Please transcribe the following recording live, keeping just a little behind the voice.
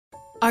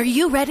Are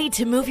you ready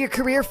to move your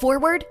career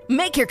forward?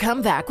 Make your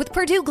comeback with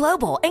Purdue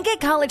Global and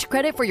get college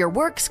credit for your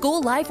work, school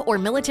life, or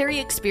military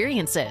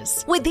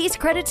experiences. With these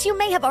credits, you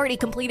may have already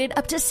completed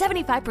up to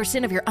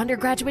 75% of your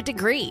undergraduate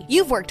degree.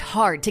 You've worked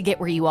hard to get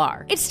where you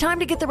are. It's time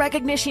to get the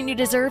recognition you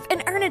deserve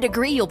and earn a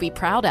degree you'll be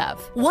proud of,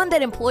 one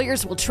that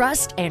employers will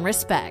trust and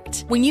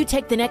respect. When you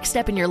take the next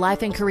step in your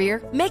life and career,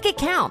 make it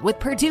count with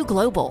Purdue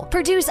Global,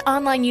 Purdue's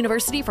online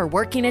university for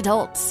working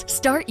adults.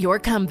 Start your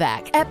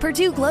comeback at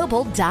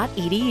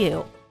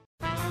purdueglobal.edu.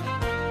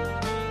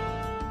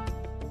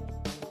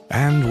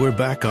 And we're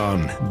back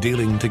on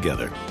Dealing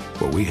Together,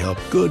 where we help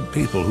good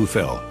people who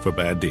fell for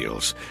bad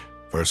deals.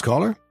 First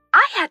caller?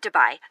 I had to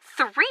buy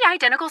 3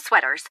 identical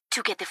sweaters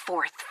to get the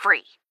 4th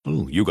free.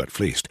 Oh, you got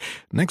fleeced.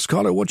 Next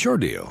caller, what's your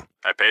deal?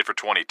 I paid for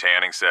 20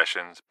 tanning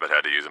sessions, but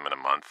had to use them in a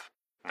month.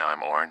 Now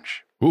I'm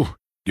orange. Ooh,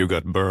 you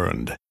got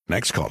burned.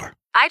 Next caller.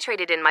 I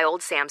traded in my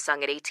old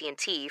Samsung at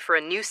AT&T for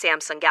a new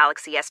Samsung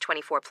Galaxy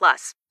S24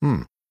 Plus.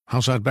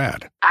 How's that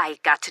bad? I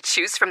got to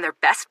choose from their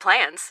best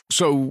plans.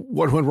 So,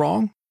 what went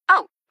wrong?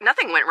 Oh,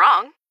 nothing went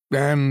wrong.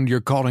 And you're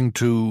calling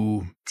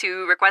to...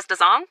 To request a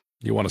song?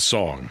 You want a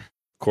song.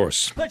 Of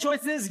course. The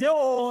choice is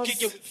yours.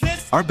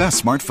 Our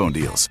best smartphone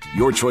deals.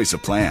 Your choice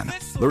of plan.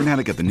 Learn how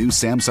to get the new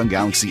Samsung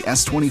Galaxy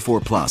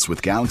S24 Plus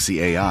with Galaxy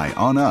AI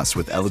on us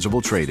with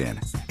eligible trade-in.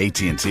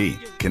 AT&T.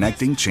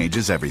 Connecting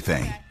changes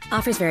everything.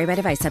 Offers vary by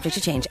device. Subject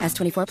to change.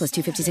 S24 plus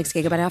 256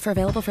 gigabyte offer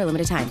available for a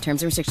limited time.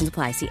 Terms and restrictions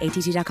apply. See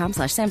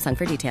att.com/Samsung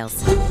for details.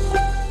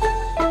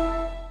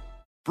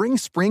 Bring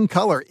spring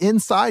color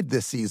inside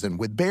this season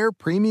with Behr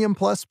Premium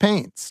Plus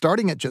paint,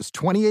 starting at just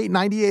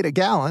 $28.98 a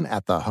gallon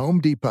at the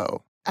Home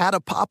Depot. Add a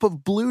pop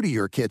of blue to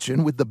your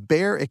kitchen with the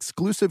Behr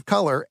exclusive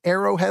color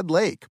Arrowhead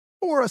Lake,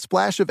 or a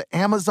splash of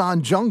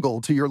Amazon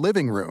Jungle to your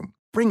living room.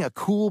 Bring a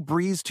cool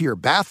breeze to your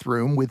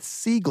bathroom with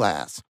Sea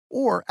Glass,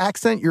 or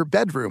accent your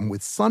bedroom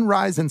with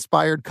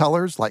sunrise-inspired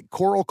colors like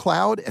Coral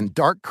Cloud and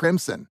Dark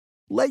Crimson.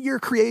 Let your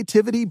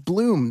creativity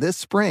bloom this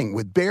spring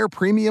with Behr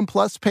Premium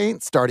Plus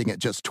paint starting at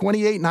just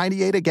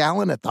 $28.98 a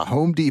gallon at the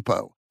Home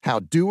Depot. How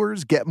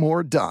doers get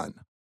more done.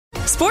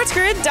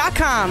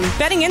 SportsGrid.com.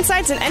 Betting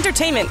insights and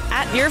entertainment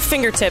at your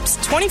fingertips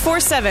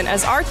 24/7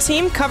 as our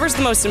team covers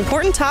the most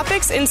important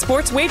topics in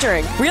sports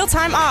wagering.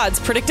 Real-time odds,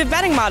 predictive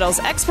betting models,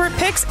 expert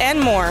picks,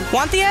 and more.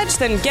 Want the edge?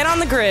 Then get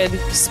on the grid.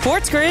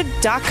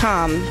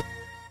 SportsGrid.com.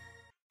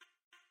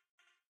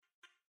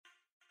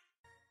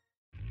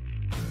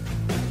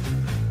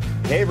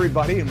 Hey,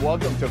 everybody, and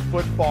welcome to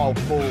Football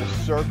Full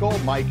Circle.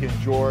 Mike and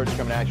George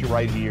coming at you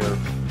right here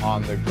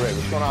on the grid.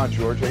 What's going on,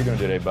 George? How you doing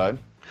today, bud?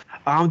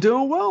 I'm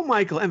doing well,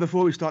 Michael. And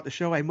before we start the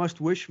show, I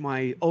must wish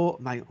my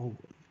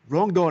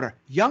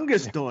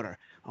youngest daughter,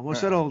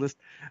 almost said oldest,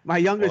 my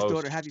youngest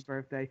daughter, happy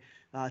birthday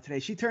today.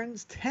 She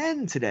turns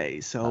 10 today,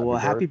 so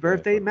happy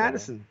birthday,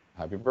 Madison.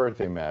 Happy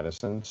birthday,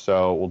 Madison.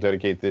 So we'll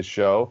dedicate this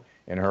show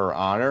in her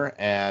honor,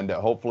 and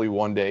hopefully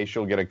one day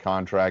she'll get a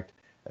contract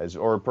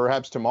or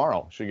perhaps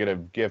tomorrow she'll get a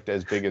gift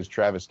as big as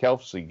Travis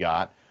Kelce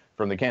got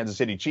from the Kansas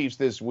City Chiefs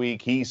this week.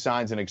 He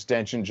signs an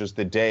extension just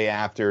the day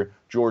after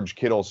George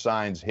Kittle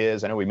signs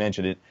his. I know we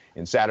mentioned it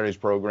in Saturday's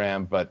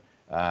program, but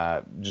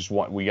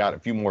we got a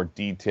few more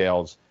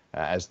details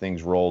as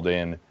things rolled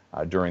in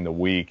during the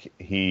week.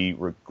 He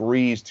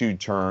agrees to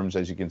terms,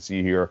 as you can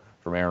see here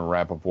from Aaron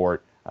Rappaport.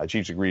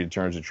 Chiefs agreed to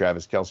terms with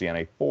Travis Kelce on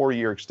a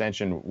 4-year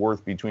extension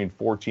worth between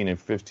 $14 and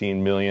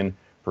 $15 million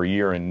per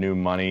year in new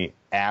money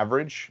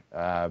average.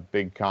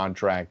 Big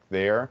contract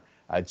there.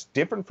 It's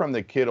different from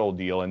the Kittle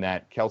deal in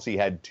that Kelce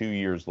had 2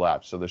 years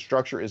left, so the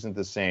structure isn't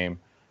the same.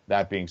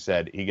 That being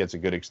said, he gets a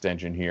good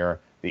extension here.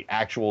 The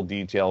actual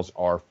details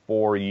are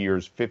 4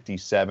 years,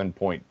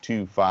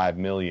 $57.25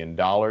 million,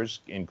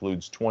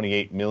 includes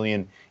 $28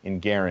 million in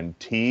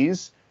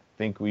guarantees. I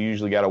think we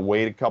usually got to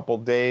wait a couple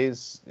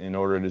days in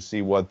order to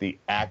see what the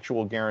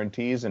actual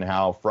guarantees and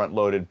how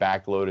front-loaded,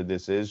 back-loaded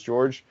this is,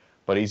 George.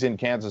 But he's in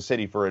Kansas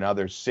City for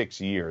another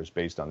 6 years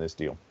based on this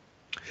deal.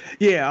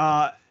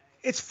 Yeah,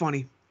 it's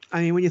funny.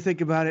 I mean, when you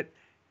think about it,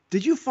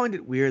 did you find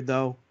it weird,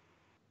 though,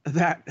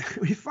 that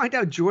we find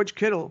out George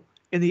Kittle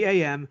in the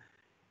AM,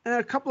 and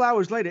a couple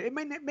hours later, it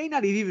may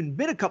not have even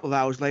been a couple of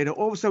hours later,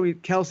 all of a sudden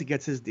Kelce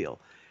gets his deal.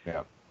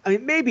 Yeah. I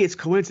mean, maybe it's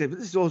coincidence, but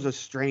this is also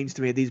strange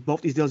to me.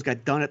 Both these deals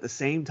got done at the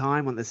same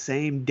time on the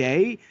same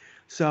day.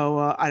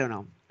 So, I don't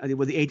know.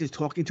 Were the agents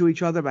talking to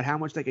each other about how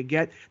much they could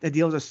get? The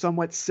deals are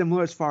somewhat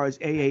similar as far as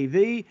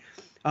AAV.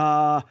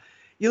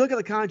 You look at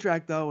the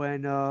contract, though,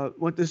 and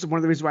this is one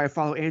of the reasons why I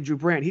follow Andrew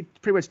Brandt. He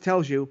pretty much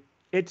tells you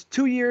it's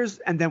 2 years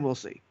and then we'll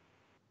see.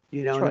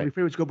 You know, we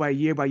pretty much go by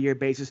year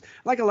basis.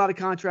 Like a lot of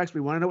contracts,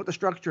 we want to know what the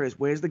structure is.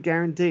 Where's the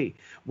guarantee?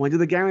 When do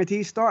the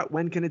guarantees start?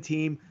 When can a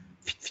team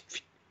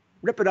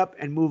rip it up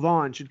and move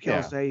on? Should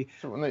Kelce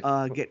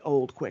get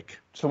old quick?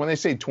 So when they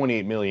say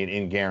 $28 million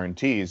in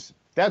guarantees,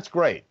 that's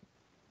great.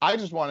 I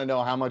just want to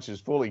know how much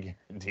is fully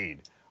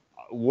guaranteed.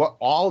 What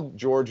all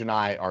George and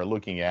I are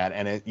looking at,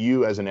 and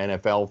you as an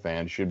NFL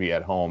fan should be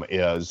at home,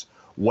 is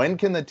when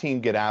can the team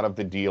get out of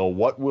the deal?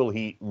 What will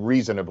he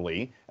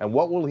reasonably, and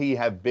what will he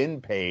have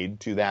been paid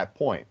to that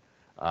point?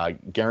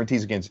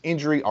 Guarantees against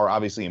injury are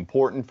obviously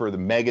important for the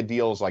mega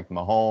deals like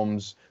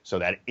Mahomes, so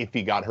that if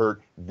he got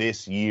hurt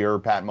this year,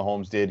 Pat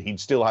Mahomes did, he'd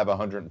still have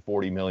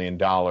 $140 million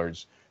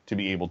to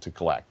be able to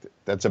collect.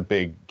 That's a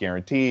big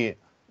guarantee,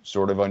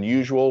 sort of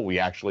unusual.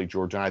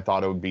 George and I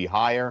thought it would be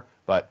higher,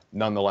 but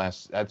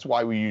nonetheless, that's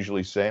why we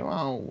usually say,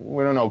 well,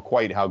 we don't know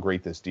quite how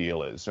great this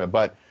deal is.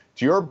 But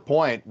to your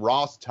point,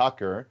 Ross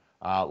Tucker,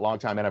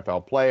 longtime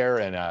NFL player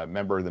and a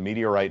member of the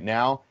media right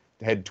now,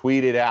 had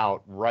tweeted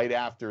out right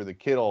after the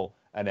Kittle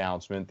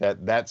announcement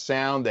that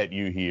sound that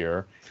you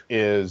hear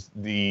is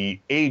the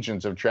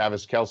agents of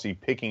Travis Kelce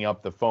picking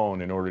up the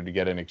phone in order to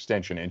get an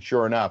extension. And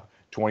sure enough,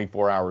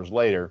 24 hours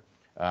later,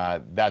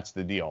 that's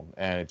the deal,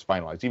 and it's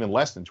finalized, even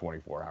less than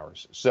 24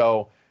 hours.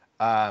 So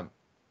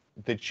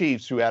the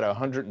Chiefs, who had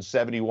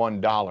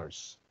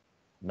 $171,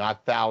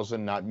 not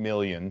thousand, not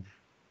million,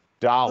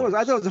 dollars.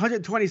 I thought it was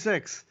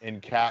 126 in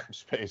cap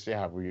space.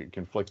 Yeah, we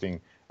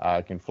conflicting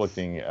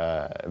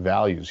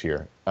values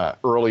here.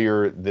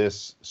 Earlier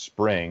this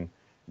spring,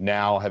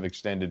 now have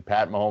extended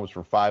Pat Mahomes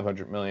for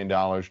 $500 million,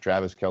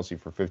 Travis Kelce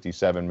for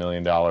 $57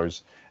 million,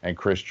 and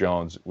Chris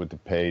Jones with the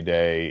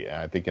payday,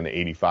 I think in the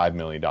 $85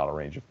 million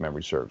range, if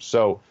memory serves.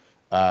 So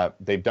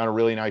they've done a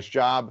really nice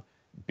job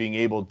being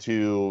able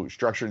to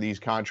structure these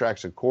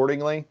contracts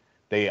accordingly.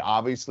 They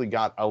obviously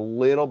got a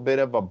little bit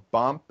of a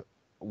bump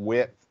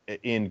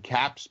in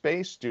cap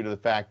space due to the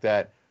fact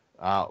that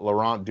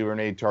Laurent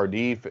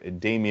Duvernay-Tardif,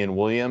 Damian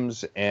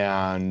Williams,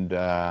 and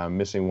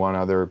missing one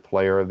other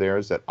player of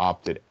theirs that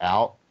opted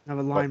out.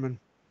 Another lineman.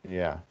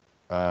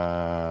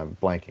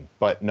 Blanking.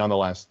 But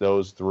nonetheless,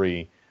 those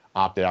three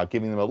opted out,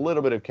 giving them a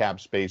little bit of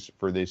cap space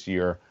for this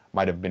year.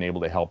 Might have been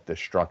able to help the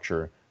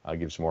structure,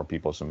 give some more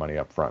people some money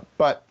up front.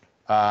 But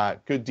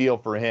good deal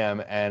for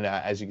him. And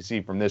as you can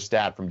see from this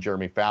stat from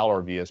Jeremy Fowler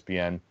of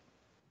ESPN,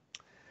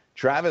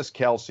 Travis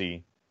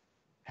Kelce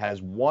has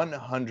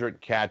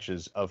 100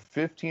 catches of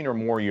 15 or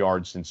more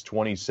yards since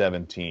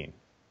 2017.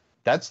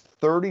 That's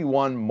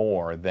 31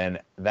 more than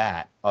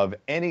that of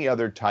any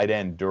other tight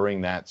end during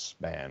that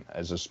span.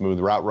 As a smooth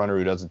route runner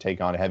who doesn't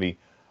take on a heavy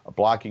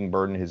blocking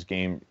burden, his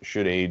game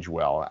should age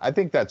well. I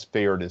think that's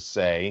fair to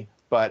say,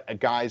 but a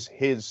guy's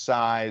his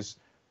size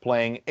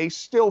playing a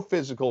still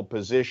physical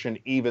position,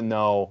 even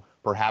though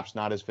perhaps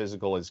not as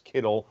physical as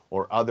Kittle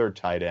or other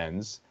tight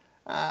ends,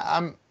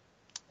 I'm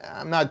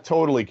not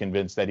totally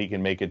convinced that he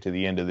can make it to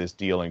the end of this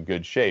deal in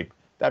good shape.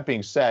 That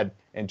being said,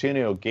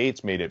 Antonio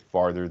Gates made it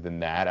farther than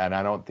that, and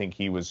I don't think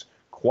he was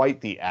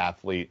quite the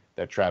athlete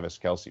that Travis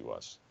Kelce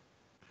was.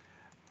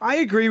 I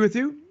agree with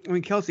you. I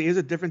mean, Kelce is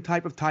a different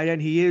type of tight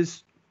end. He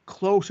is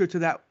closer to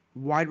that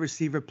wide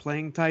receiver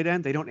playing tight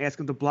end. They don't ask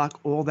him to block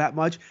all that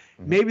much.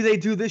 Mm-hmm. Maybe they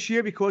do this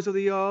year because of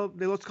they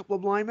lost a couple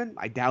of linemen.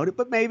 I doubt it,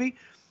 but maybe.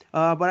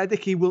 But I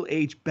think he will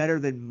age better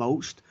than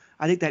most.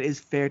 I think that is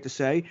fair to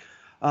say.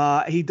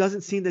 He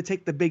doesn't seem to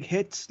take the big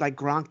hits like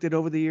Gronk did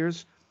over the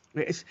years.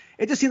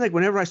 It just seemed like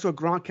whenever I saw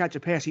Gronk catch a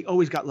pass, he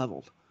always got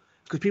leveled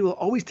because people are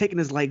always taking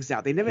his legs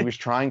out. He was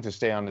trying to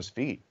stay on his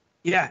feet.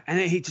 Yeah, and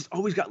he just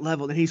always got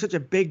leveled. And he's such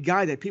a big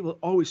guy that people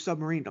always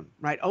submarined him,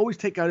 right? Always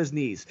take out his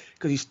knees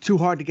because he's too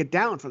hard to get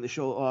down from the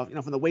shoulder,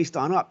 from the waist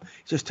on up.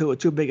 He's just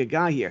too big a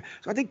guy here.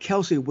 So I think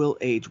Kelce will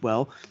age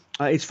well.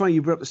 It's funny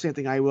you brought up the same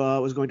thing I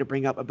was going to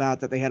bring up about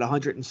that they had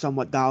 $100 and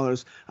somewhat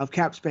of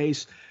cap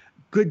space.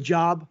 Good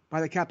job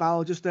by the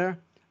capologist there.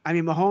 I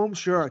mean, Mahomes,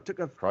 sure, took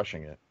a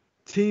crushing it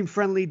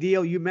team-friendly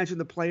deal. You mentioned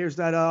the players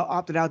that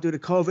opted out due to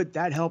COVID.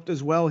 That helped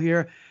as well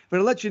here. But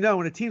to let you know,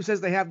 when a team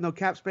says they have no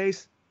cap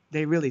space,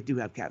 they really do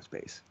have cap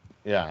space.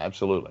 Yeah,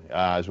 absolutely.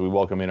 As we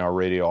welcome in our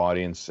radio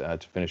audience to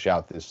finish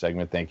out this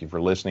segment, thank you for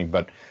listening.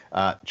 But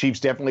Chiefs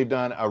definitely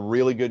done a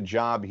really good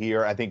job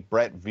here. I think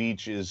Brett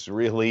Veach is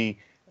really,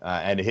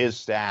 and his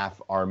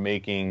staff are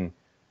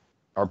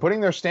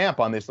putting their stamp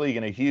on this league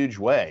in a huge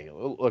way.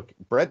 Look,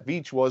 Brett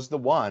Veach was the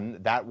one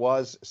that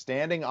was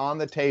standing on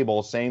the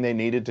table saying they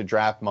needed to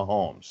draft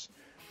Mahomes.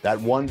 That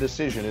one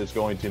decision is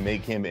going to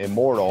make him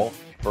immortal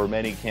for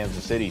many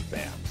Kansas City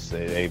fans.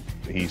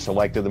 He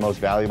selected the most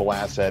valuable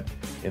asset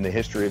in the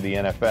history of the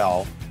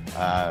NFL.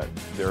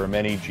 There are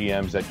many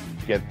GMs that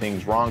get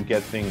things wrong,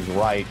 get things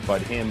right,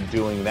 but him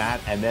doing that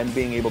and then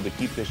being able to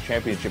keep this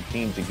championship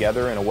team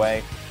together in a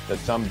way that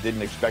some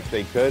didn't expect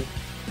they could,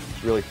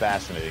 it's really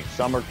fascinating.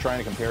 Some are trying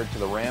to compare it to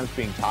the Rams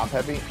being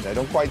top-heavy. I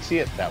don't quite see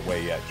it that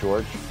way yet,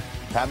 George.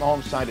 Pat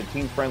Mahomes signed a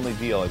team-friendly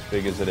deal as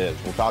big as it is.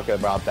 We'll talk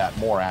about that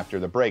more after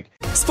the break.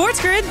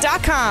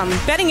 SportsGrid.com.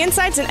 Betting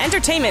insights and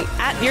entertainment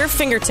at your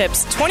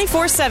fingertips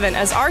 24/7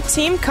 as our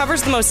team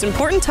covers the most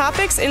important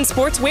topics in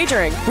sports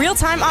wagering.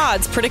 Real-time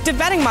odds, predictive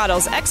betting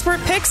models, expert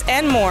picks,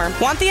 and more.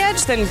 Want the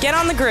edge? Then get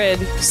on the grid.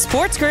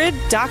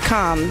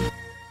 SportsGrid.com.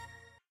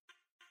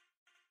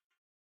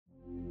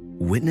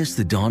 Witness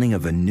the dawning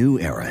of a new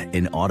era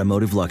in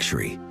automotive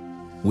luxury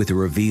with a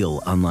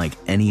reveal unlike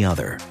any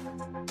other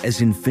as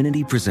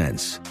Infiniti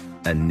presents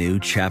a new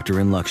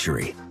chapter in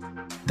luxury,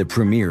 the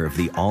premiere of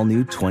the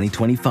all-new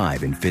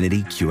 2025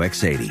 Infiniti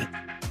QX80.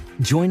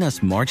 Join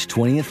us March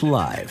 20th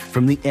live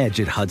from the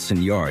Edge at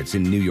Hudson Yards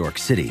in New York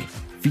City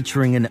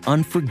featuring an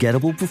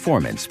unforgettable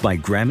performance by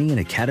Grammy and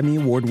Academy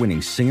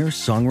Award-winning singer,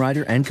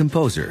 songwriter, and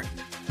composer,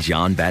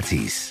 Jon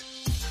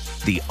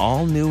Batiste. The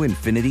all-new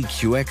Infiniti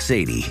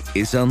QX80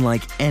 is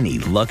unlike any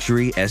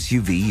luxury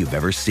SUV you've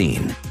ever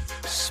seen.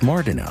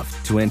 Smart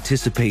enough to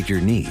anticipate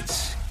your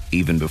needs,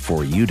 even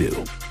before you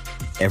do.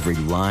 Every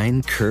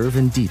line, curve,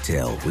 and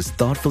detail was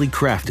thoughtfully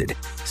crafted,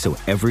 so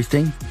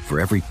everything for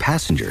every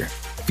passenger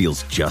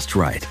feels just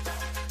right.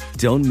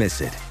 Don't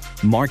miss it.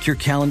 Mark your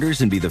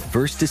calendars and be the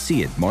first to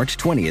see it March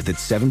 20th at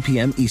 7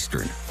 p.m.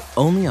 Eastern,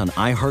 only on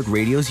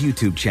iHeartRadio's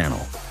YouTube channel.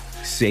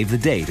 Save the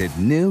date at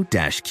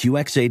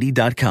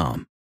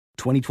new-QX80.com.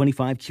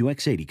 2025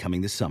 QX80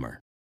 coming this summer.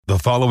 The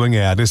following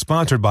ad is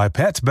sponsored by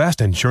Pets Best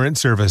Insurance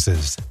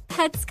Services.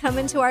 Pets come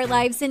into our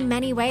lives in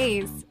many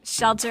ways.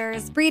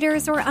 Shelters,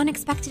 breeders, or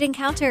unexpected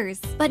encounters.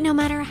 But no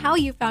matter how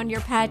you found your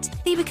pet,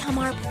 they become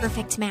our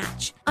perfect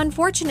match.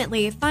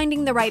 Unfortunately,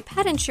 finding the right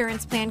pet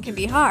insurance plan can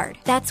be hard.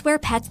 That's where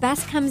Pets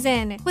Best comes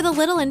in. With a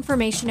little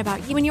information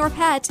about you and your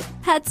pet,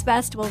 Pets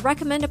Best will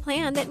recommend a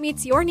plan that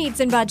meets your needs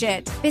and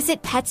budget.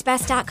 Visit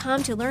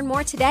PetsBest.com to learn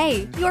more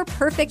today. Your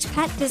perfect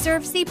pet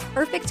deserves the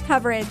perfect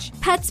coverage.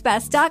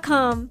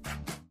 PetsBest.com.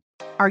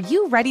 Are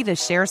you ready to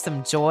share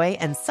some joy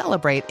and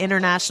celebrate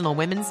International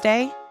Women's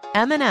Day?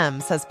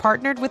 M&M's has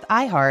partnered with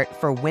iHeart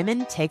for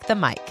Women Take the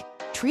Mic,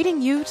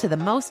 treating you to the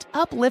most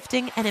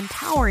uplifting and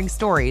empowering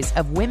stories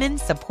of women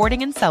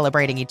supporting and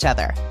celebrating each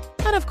other.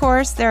 And of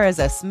course, there is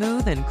a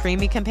smooth and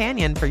creamy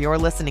companion for your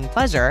listening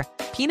pleasure,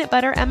 peanut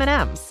butter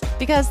M&M's,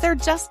 because they're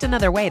just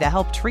another way to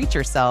help treat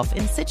yourself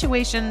in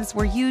situations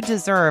where you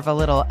deserve a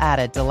little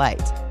added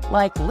delight,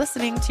 like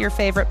listening to your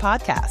favorite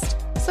podcast.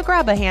 So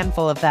grab a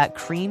handful of that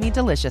creamy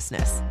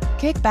deliciousness.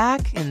 Kick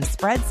back and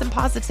spread some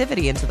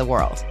positivity into the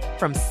world.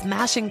 From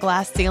smashing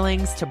glass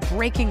ceilings to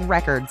breaking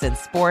records in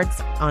sports,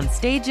 on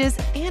stages,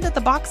 and at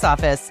the box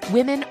office,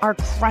 women are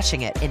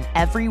crushing it in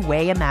every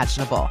way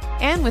imaginable.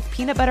 And with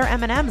peanut butter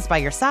M&M's by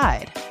your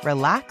side,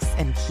 relax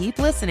and keep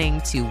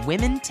listening to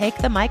Women Take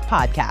the Mic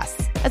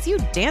podcasts as you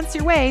dance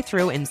your way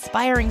through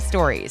inspiring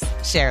stories,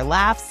 share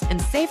laughs,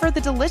 and savor the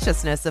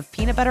deliciousness of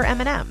peanut butter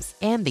M&M's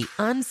and the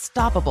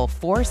unstoppable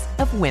force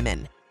of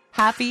women.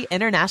 Happy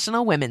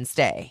International Women's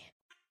Day.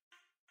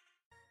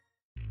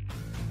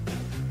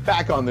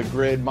 Back on the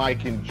grid,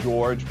 Mike and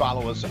George.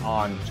 Follow us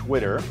on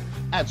Twitter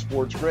at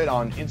SportsGrid,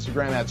 on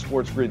Instagram at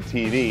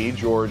SportsGridTV.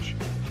 George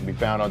can be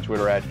found on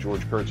Twitter at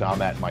George Kurtz.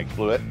 I'm at Mike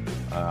Fluitt.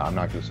 I'm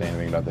not going to say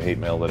anything about the hate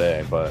mail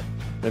today, but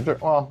if there,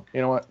 well, you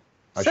know what?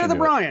 Send it to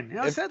Brian.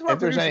 Send it to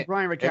producer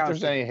Brian Rakowski. If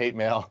there's any hate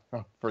mail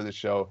for the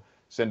show,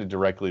 send it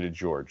directly to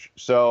George.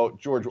 So,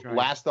 George,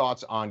 last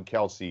thoughts on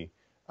Kelce.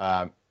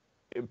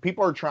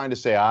 People are trying to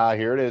say,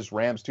 here it is,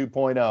 Rams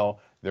 2.0.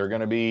 They're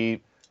going to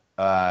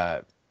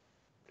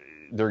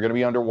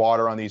be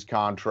underwater on these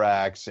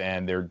contracts,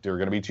 and they're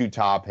going to be too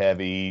top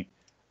heavy.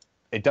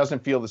 It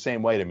doesn't feel the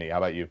same way to me. How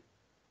about you?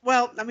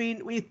 Well, I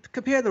mean, when you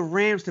compare the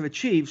Rams to the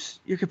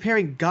Chiefs, you're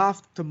comparing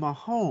Goff to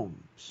Mahomes.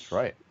 That's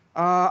right.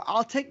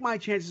 I'll take my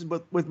chances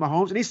with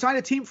Mahomes, and he signed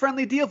a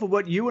team-friendly deal for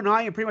what you and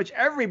I and pretty much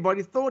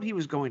everybody thought he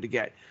was going to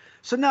get.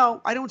 So,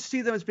 no, I don't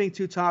see them as being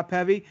too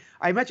top-heavy.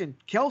 I mentioned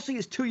Kelce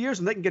is 2 years,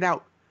 and they can get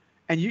out.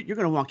 And you're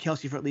going to want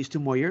Kelce for at least 2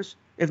 more years,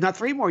 if not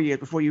 3 more years,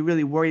 before you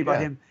really worry about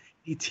him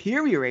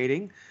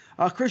deteriorating.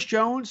 Chris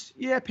Jones,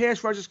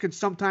 pass rushers could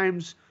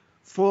sometimes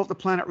fall off the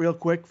planet real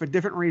quick for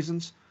different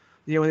reasons,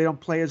 where they don't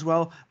play as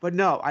well. But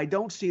no, I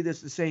don't see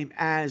this the same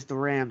as the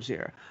Rams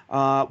here.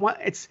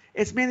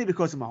 It's mainly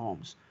because of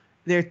Mahomes.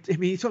 You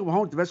talk about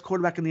Mahomes, the best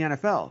quarterback in the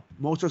NFL.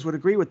 Most of us would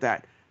agree with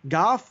that.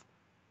 Goff,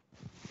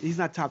 he's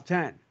not top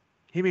 10.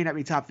 He may not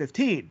be top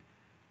 15.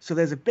 So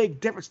there's a big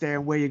difference there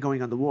in where you're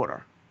going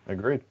underwater.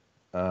 Agreed.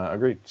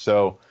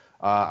 So,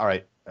 all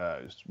right.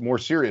 More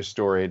serious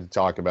story to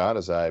talk about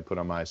as I put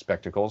on my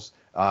spectacles.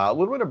 A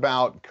little bit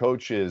about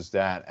coaches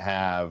that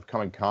have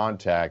come in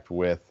contact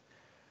with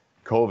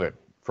COVID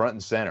front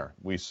and center.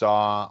 We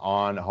saw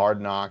on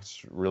Hard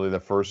Knocks, really the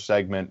first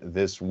segment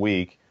this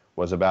week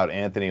was about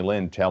Anthony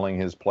Lynn telling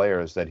his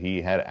players that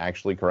he had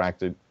actually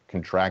contracted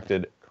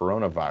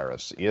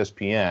coronavirus.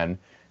 ESPN,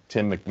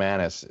 Tim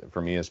McManus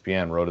from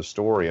ESPN wrote a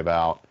story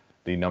about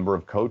the number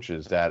of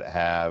coaches that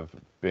have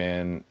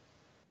been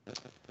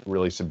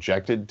really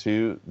subjected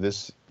to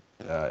this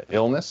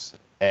illness,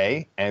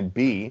 A, and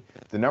B,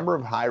 the number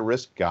of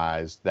high-risk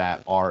guys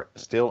that are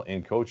still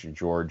in coaching.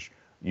 George,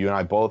 you and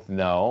I both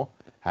know,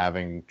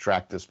 having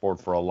tracked the sport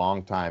for a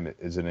long time,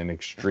 is it an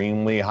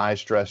extremely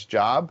high-stress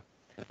job?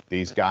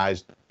 These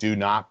guys do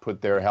not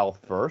put their health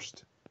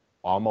first,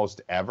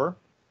 almost ever,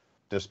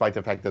 despite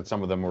the fact that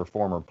some of them were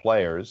former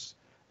players.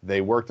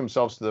 They work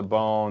themselves to the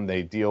bone.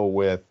 They deal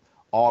with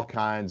all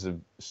kinds of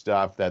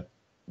stuff that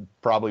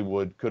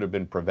probably could have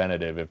been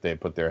preventative if they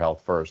put their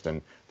health first.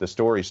 And the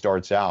story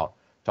starts out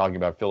talking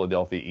about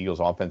Philadelphia Eagles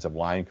offensive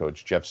line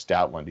coach Jeff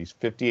Stoutland. He's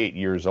 58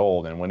 years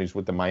old, and when he was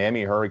with the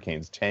Miami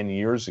Hurricanes 10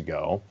 years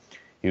ago,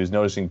 he was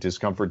noticing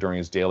discomfort during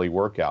his daily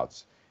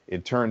workouts.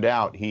 It turned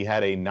out he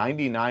had a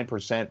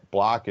 99%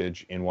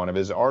 blockage in one of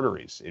his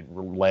arteries. It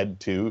led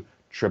to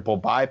triple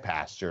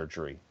bypass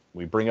surgery.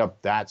 we bring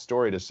up that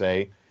story to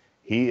say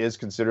he is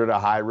considered a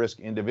high-risk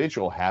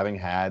individual, having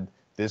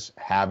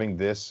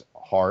this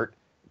heart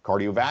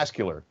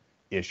cardiovascular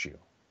issue.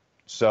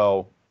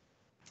 So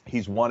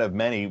he's one of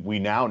many. We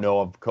now know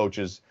of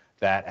coaches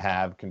that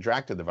have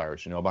contracted the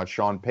virus. You know about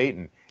Sean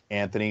Payton,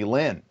 Anthony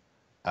Lynn,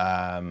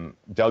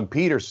 Doug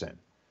Peterson.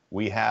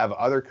 We have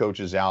other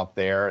coaches out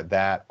there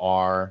that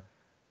are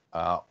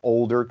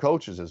older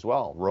coaches as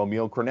well.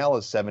 Romeo Crennel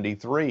is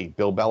 73.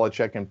 Bill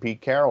Belichick and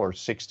Pete Carroll are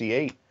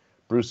 68.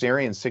 Bruce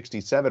Arians,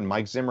 67.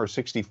 Mike Zimmer,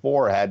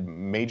 64, had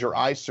major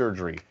eye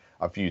surgery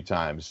a few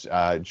times.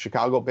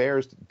 Chicago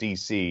Bears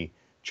DC,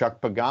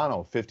 Chuck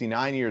Pagano,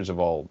 59 years of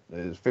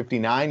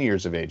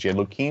age. He had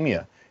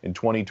leukemia in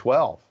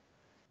 2012.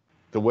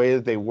 The way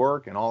that they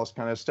work and all this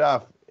kind of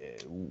stuff,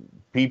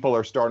 people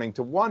are starting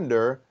to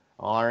wonder,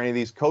 are any of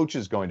these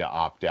coaches going to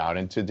opt out?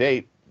 And to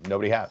date,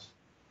 nobody has.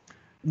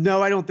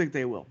 No, I don't think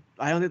they will.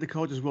 I don't think the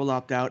coaches will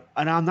opt out.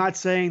 And I'm not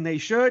saying they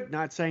should,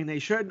 not saying they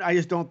shouldn't. I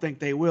just don't think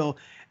they will.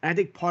 And I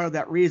think part of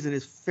that reason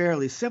is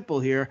fairly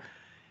simple here.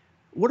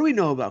 What do we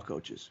know about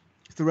coaches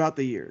throughout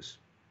the years?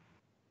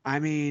 I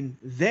mean,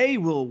 they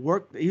will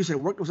work. You said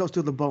work themselves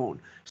to the bone.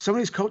 Some of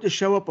these coaches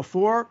show up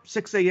before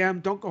 6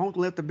 a.m., don't go home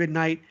till after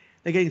midnight.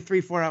 They're getting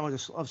 3-4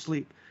 hours of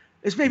sleep.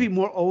 This may be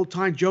more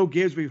old-time Joe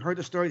Gibbs. We've heard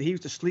the story that he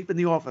used to sleep in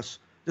the office.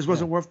 This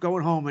wasn't worth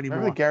going home anymore.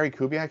 Remember the Gary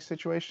Kubiak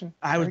situation?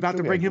 I was about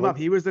to bring him up.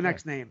 He was the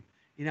next name.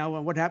 You know,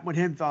 and what happened with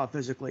him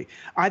physically.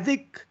 I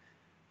think,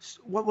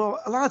 well,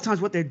 a lot of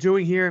times what they're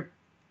doing here,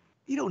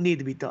 you don't need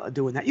to be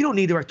doing that. You don't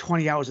need to work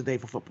 20 hours a day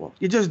for football.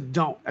 You just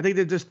don't. I think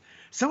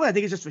some of it I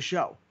think is just for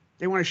show.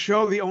 They want to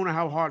show the owner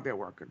how hard they're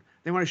working.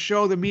 They want to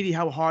show the media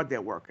how hard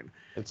they're working.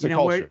 It's the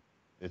culture.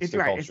 It's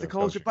right. It's the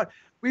culture. But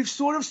we've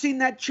sort of seen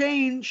that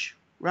change,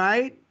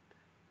 right?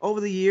 Over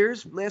the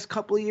years, last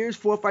couple of years,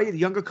 4 or 5 years, the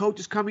younger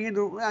coaches coming in,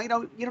 you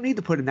don't need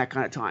to put in that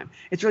kind of time.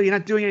 It's really, you're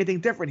not doing anything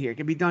different here. It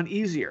can be done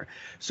easier.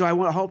 So I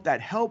want to hope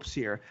that helps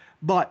here.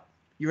 But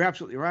you're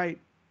absolutely right.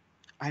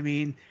 I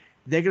mean,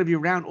 they're going to be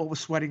around all the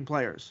sweating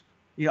players.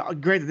 You know,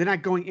 granted, they're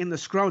not going in the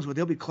scrums, but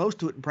they'll be close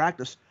to it in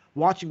practice,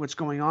 watching what's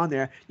going on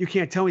there. You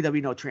can't tell me there'll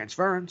be no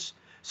transference.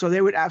 So they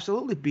would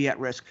absolutely be at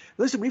risk.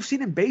 Listen, we've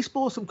seen in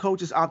baseball some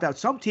coaches opt out.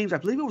 Some teams, I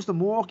believe it was the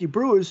Milwaukee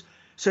Brewers,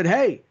 said,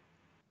 hey,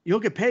 you'll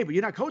get paid, but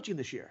you're not coaching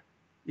this year.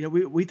 You know,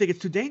 we think it's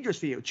too dangerous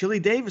for you. Chili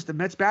Davis, the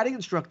Mets batting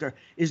instructor,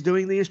 is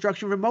doing the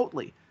instruction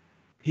remotely.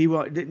 He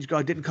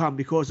didn't come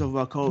because of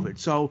COVID.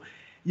 So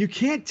you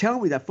can't tell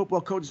me that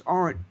football coaches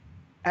aren't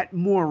at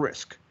more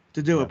risk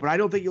to do it. But I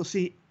don't think you'll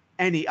see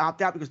any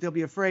opt out because they'll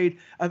be afraid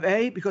of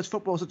because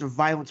football is such a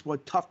violent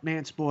sport, tough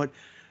man sport.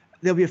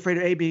 They'll be afraid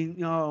of being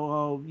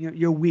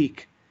you're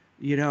weak.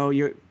 You know,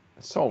 you're.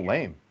 It's so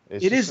lame.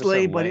 It is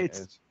lame, but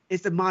it's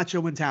the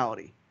macho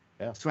mentality.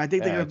 Yeah. So I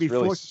think they're going to be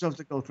forced themselves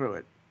to go through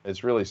it.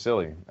 It's really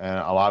silly. And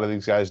a lot of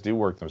these guys do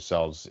work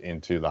themselves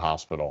into the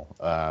hospital.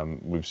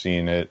 We've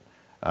seen it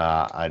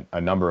a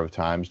number of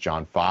times.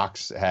 John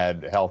Fox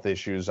had health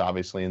issues,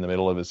 obviously, in the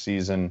middle of his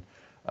season.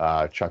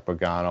 Chuck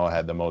Pagano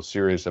had the most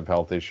serious of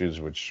health issues,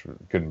 which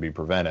couldn't be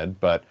prevented.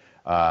 But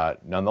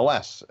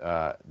nonetheless,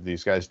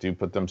 these guys do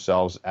put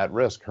themselves at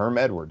risk. Herm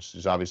Edwards,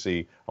 who's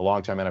obviously a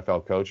longtime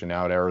NFL coach and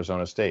now at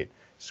Arizona State.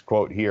 This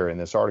quote here in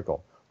this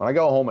article. When I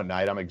go home at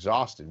night, I'm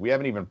exhausted. We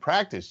haven't even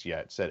practiced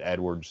yet, said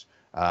Edwards,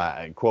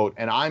 quote,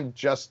 and I'm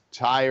just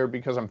tired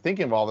because I'm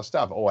thinking of all the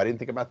stuff. Oh, I didn't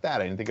think about that.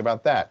 I didn't think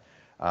about that.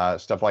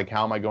 Stuff like,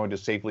 how am I going to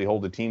safely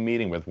hold a team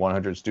meeting with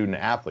 100 student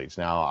athletes?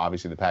 Now,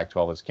 obviously, the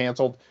Pac-12 is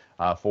canceled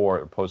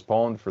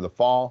postponed for the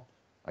fall.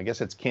 I guess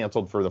it's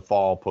canceled for the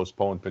fall,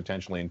 postponed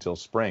potentially until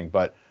spring.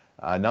 But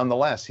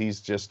nonetheless,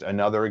 he's just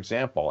another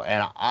example.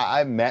 And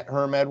I met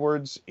Herm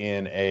Edwards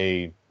in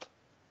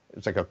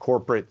it's like a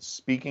corporate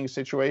speaking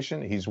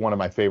situation. He's one of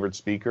my favorite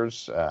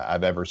speakers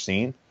I've ever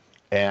seen.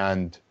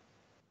 And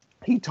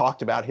he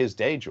talked about his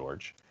day,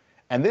 George.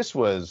 And this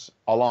was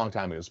a long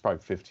time ago. It was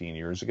probably 15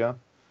 years ago,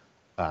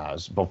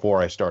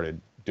 before I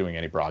started doing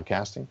any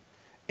broadcasting.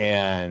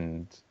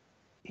 And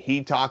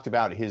he talked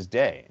about his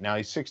day. Now,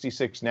 he's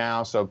 66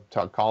 now, so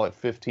call it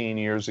 15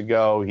 years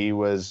ago. He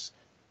was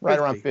right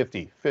around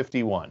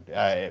 51.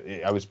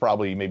 I was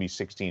probably maybe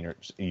 16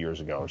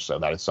 years ago or so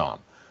that I saw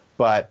him.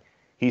 But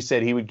he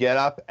said he would get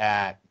up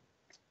at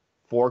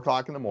 4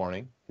 o'clock in the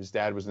morning. His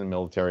dad was in the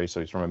military, so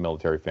he's from a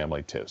military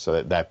family too.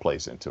 So that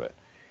plays into it.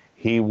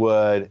 He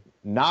would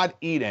not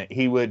eat it.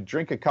 He would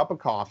drink a cup of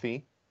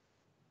coffee,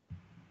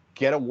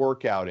 get a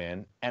workout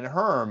in, and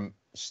Herm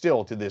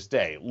still to this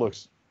day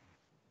looks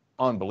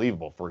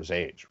unbelievable for his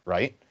age,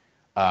 right?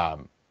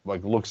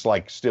 Looks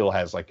like still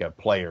has like a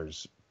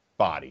player's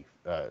body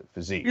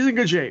physique. He's in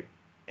good shape.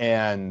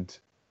 And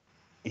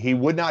he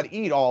would not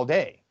eat all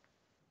day.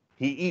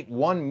 He'd eat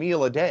one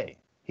meal a day.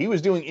 He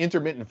was doing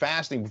intermittent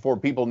fasting before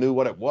people knew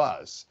what it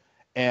was.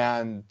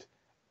 And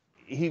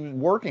he was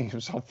working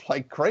himself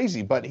like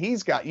crazy, but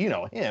he's got,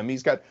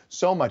 he's got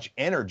so much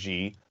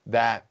energy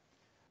that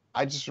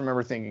I just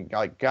remember thinking,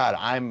 like, God,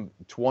 I'm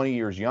 20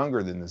 years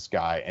younger than this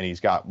guy, and he's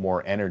got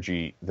more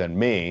energy than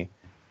me.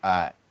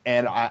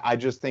 And I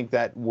just think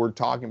that we're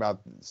talking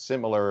about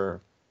similar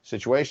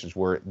situations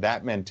where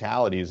that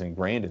mentality is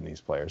ingrained in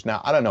these players.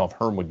 Now, I don't know if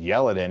Herm would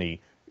yell at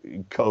any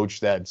coach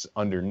that's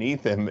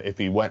underneath him if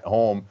he went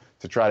home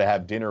to try to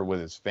have dinner with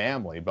his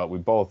family, but we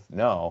both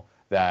know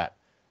that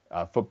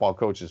football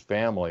coaches'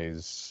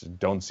 families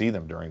don't see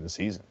them during the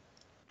season.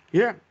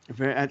 Yeah,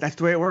 that's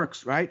the way it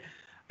works, right?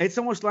 It's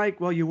almost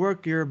like, well, you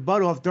work your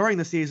butt off during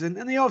the season,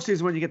 and the off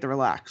season when you get to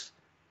relax.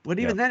 But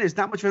even then, it's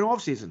not much of an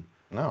off season.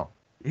 No.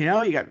 You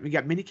know, you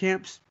got mini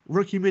camps,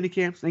 rookie mini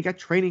camps, then you got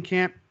training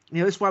camp. You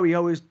know, that's why we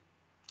always,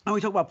 when we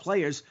talk about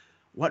players,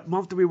 what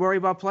month do we worry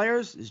about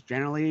players? It's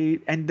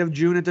generally end of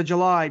June into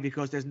July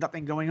because there's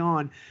nothing going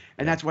on.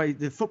 And that's why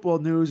the football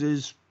news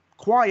is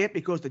quiet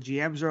because the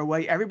GMs are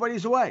away.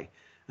 Everybody's away.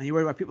 And you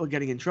worry about people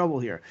getting in trouble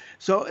here.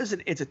 So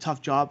listen, it's a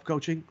tough job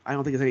coaching. I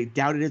don't think there's any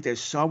doubt it is.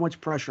 There's so much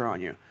pressure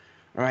on you.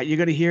 All right, you're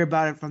going to hear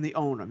about it from the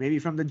owner, maybe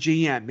from the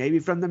GM, maybe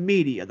from the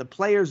media. The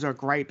players are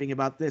griping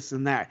about this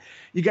and that.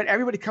 You got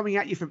everybody coming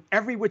at you from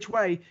every which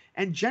way,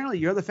 and generally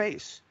you're the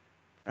face.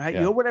 Right?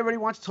 You're what everybody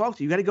wants to talk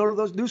to. You got to go to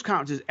those news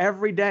conferences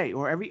every day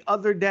or every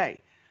other day.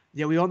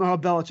 Yeah, we all know how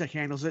Belichick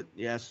handles it.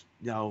 Yes,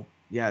 no,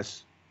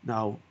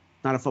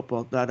 not a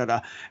football,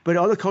 But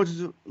other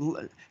coaches,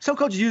 some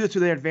coaches use it to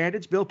their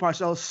advantage. Bill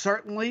Parcells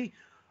certainly,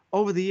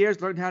 over the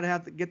years, learned how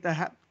to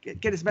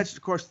get his message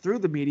across through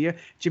the media.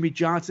 Jimmy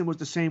Johnson was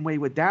the same way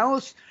with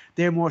Dallas.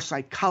 They're more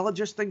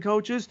psychologists than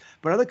coaches.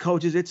 But other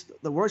coaches, it's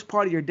the worst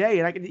part of your day,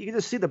 and you can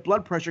just see the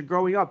blood pressure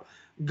going up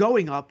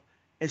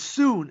as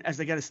soon as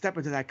they get to step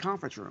into that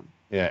conference room.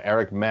 Yeah,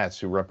 Eric Metz,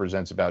 who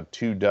represents about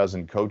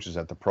 24 coaches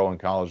at the pro and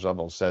college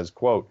level, says,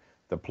 quote,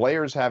 "The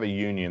players have a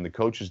union. The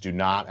coaches do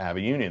not have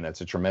a union.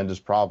 That's a tremendous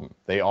problem.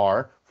 They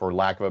are, for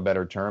lack of a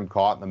better term,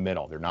 caught in the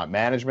middle. They're not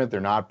management,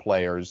 they're not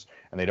players,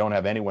 and they don't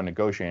have anyone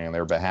negotiating on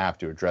their behalf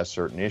to address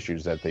certain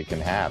issues that they can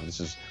have." This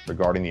is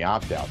regarding the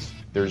opt-outs.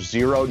 There's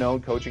 0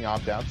 known coaching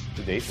opt-outs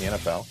to date in the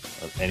NFL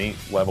of any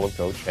level of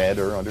coach, head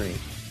or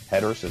underneath,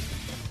 head or assistant.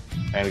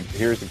 And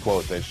here's the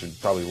quote they should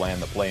probably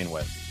land the plane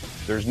with.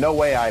 "There's no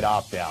way I'd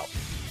opt out,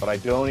 but I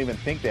don't even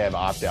think they have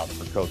opt-outs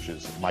for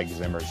coaches," Mike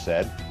Zimmer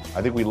said.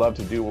 "I think we love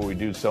to do what we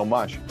do so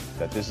much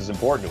that this is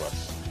important to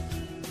us."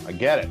 I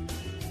get it,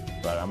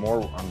 but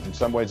in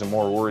some ways I'm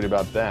more worried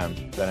about them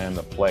than I am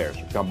the players.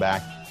 We'll come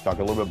back, talk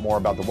a little bit more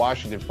about the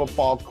Washington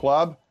Football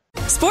Club.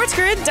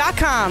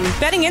 SportsGrid.com.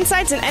 Betting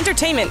insights and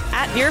entertainment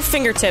at your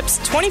fingertips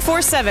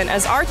 24/7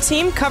 as our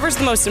team covers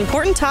the most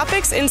important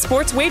topics in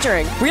sports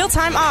wagering.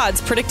 Real-time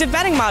odds, predictive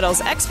betting models,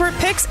 expert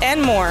picks,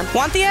 and more.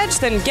 Want the edge?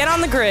 Then get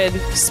on the grid.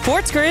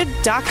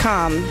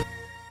 SportsGrid.com.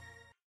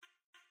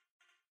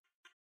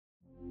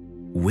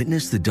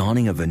 Witness the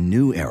dawning of a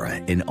new era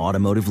in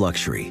automotive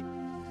luxury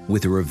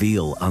with a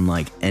reveal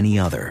unlike any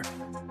other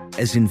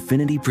as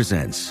Infiniti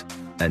presents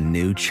a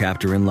new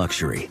chapter in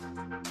luxury,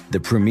 the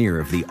premiere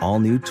of the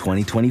all-new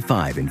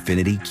 2025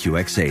 Infiniti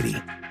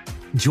QX80.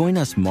 Join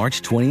us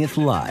March 20th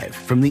live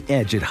from the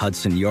Edge at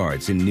Hudson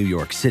Yards in New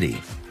York City,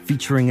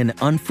 featuring an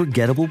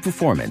unforgettable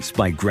performance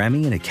by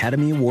Grammy and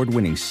Academy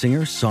Award-winning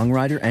singer,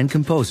 songwriter, and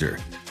composer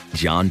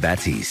Jon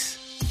Batiste.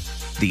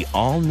 The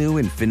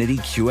all-new Infiniti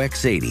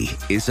QX80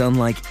 is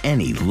unlike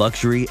any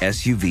luxury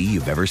SUV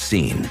you've ever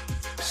seen.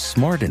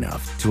 Smart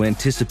enough to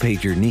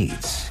anticipate your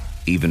needs,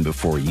 even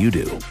before you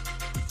do.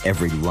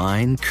 Every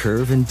line,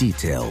 curve, and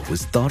detail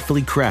was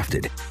thoughtfully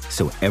crafted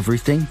so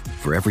everything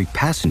for every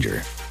passenger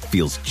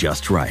feels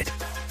just right.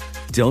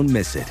 Don't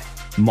miss it.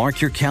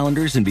 Mark your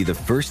calendars and be the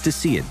first to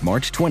see it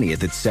March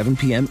 20th at 7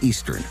 p.m.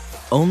 Eastern,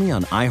 only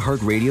on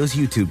iHeartRadio's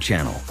YouTube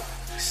channel.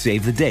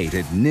 Save the date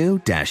at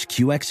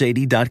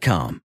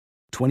new-QX80.com.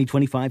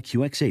 2025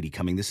 QX80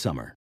 coming this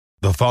summer.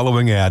 The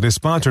following ad is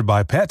sponsored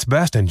by Pets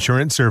Best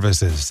Insurance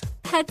Services.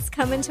 Pets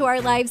come into our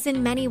lives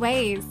in many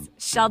ways.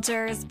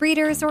 Shelters,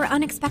 breeders, or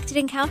unexpected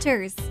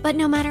encounters. But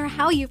no matter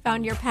how you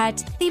found your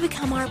pet, they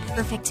become our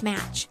perfect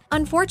match.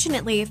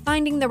 Unfortunately,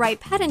 finding the right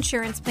pet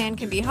insurance plan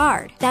can be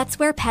hard. That's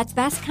where Pets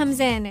Best comes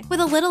in.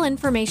 With a little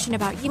information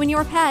about you and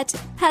your pet,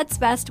 Pets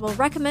Best will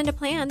recommend a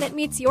plan that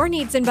meets your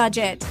needs and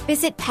budget.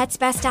 Visit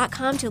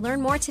PetsBest.com to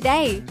learn more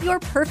today. Your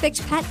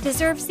perfect pet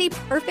deserves the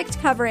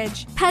perfect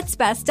coverage.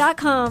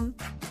 PetsBest.com.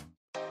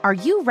 Are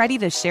you ready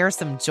to share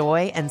some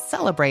joy and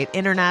celebrate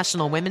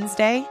International Women's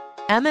Day?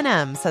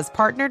 M&M's has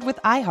partnered with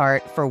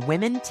iHeart for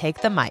Women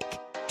Take the Mic,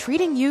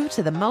 treating you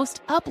to the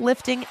most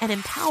uplifting and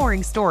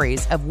empowering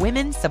stories of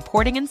women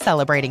supporting and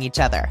celebrating each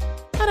other.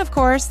 And of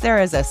course,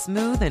 there is a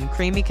smooth and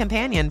creamy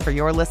companion for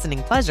your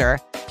listening pleasure,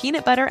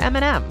 peanut butter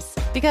M&M's,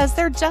 because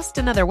they're just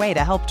another way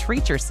to help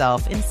treat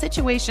yourself in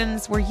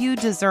situations where you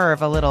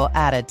deserve a little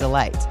added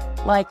delight,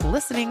 like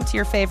listening to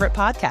your favorite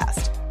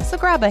podcast. So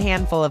grab a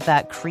handful of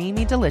that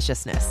creamy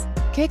deliciousness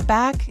Kick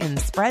back and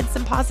spread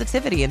some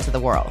positivity into the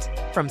world.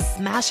 From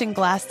smashing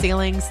glass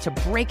ceilings to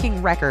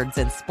breaking records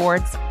in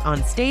sports,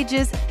 on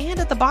stages, and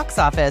at the box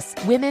office,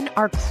 women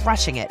are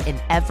crushing it in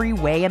every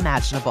way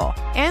imaginable.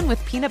 And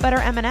with peanut butter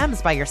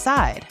M&Ms by your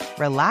side,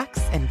 relax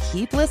and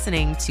keep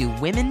listening to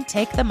Women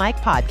Take the Mic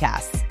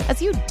podcasts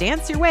as you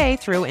dance your way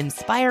through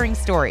inspiring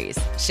stories,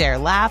 share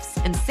laughs,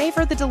 and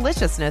savor the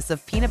deliciousness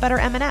of peanut butter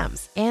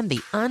M&Ms and the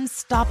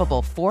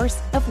unstoppable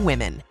force of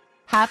women.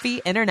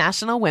 Happy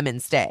International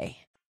Women's Day.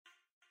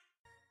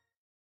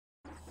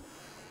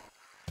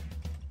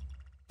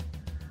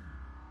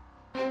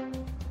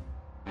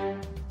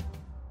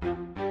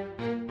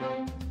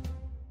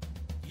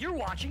 You're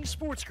watching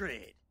Sports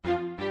Grid.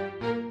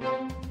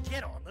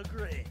 Get on the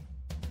grid.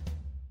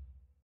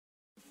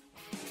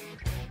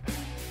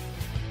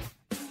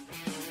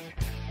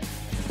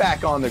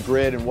 Back on the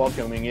grid and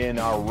welcoming in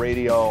our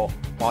radio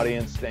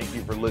audience. Thank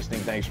you for listening.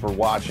 Thanks for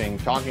watching.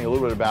 Talking a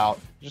little bit about,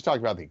 just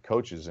talking about the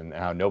coaches and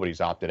how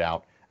nobody's opted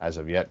out as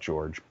of yet,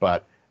 George.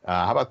 But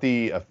how about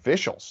the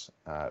officials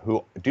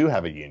who do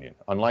have a union,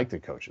 unlike the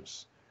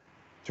coaches?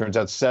 Turns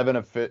out 7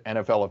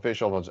 NFL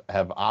officials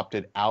have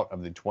opted out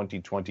of the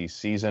 2020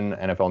 season.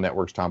 NFL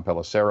Network's Tom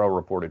Pelissero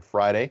reported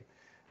Friday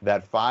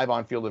that 5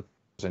 on-field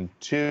officials and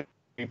 2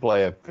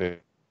 replay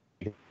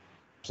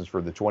officials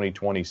for the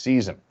 2020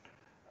 season.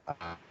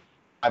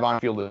 5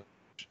 on-field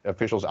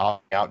officials opting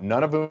out.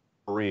 None of them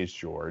referees,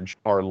 George,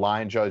 are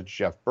line judge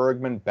Jeff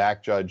Bergman,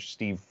 back judge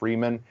Steve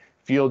Freeman,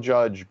 field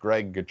judge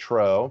Greg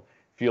Gautreau,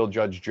 field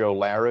judge Joe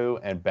Laru,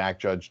 and back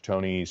judge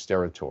Tony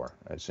Steratore,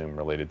 I assume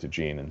related to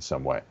Gene in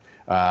some way.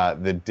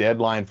 The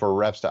deadline for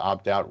refs to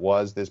opt out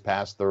was this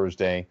past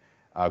Thursday,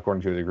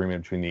 according to the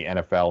agreement between the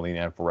NFL and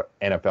the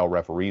NFL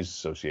Referees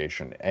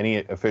Association. Any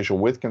official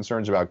with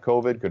concerns about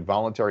COVID could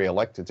voluntarily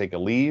elect to take a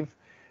leave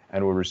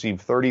and will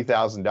receive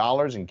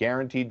 $30,000 in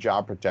guaranteed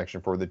job protection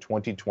for the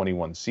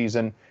 2021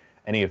 season.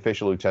 Any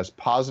official who tests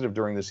positive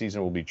during the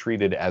season will be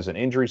treated as an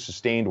injury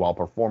sustained while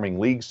performing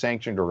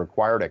league-sanctioned or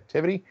required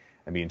activity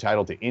and be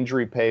entitled to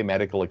injury pay,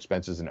 medical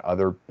expenses, and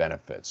other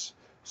benefits.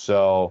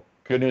 So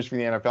good news for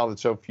the NFL that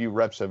so few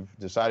reps have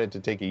decided to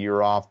take a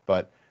year off,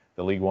 but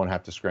the league won't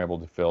have to scramble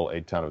to fill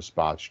a ton of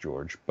spots,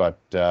 George. But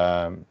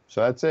so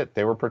that's it.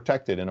 They were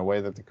protected in a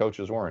way that the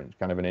coaches weren't. It's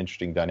kind of an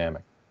interesting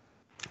dynamic.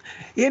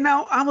 Yeah,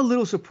 now I'm a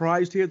little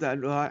surprised here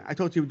that I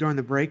told you during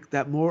the break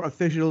that more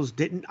officials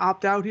didn't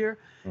opt out here,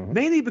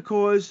 mainly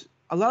because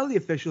a lot of the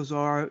officials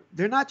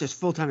they're not just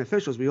full-time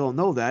officials. We all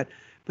know that,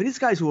 but these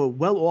guys who are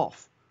well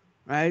off,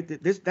 right?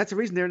 That's the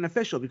reason they're an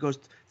official, because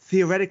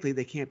theoretically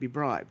they can't be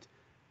bribed,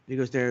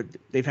 because they're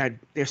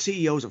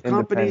CEOs of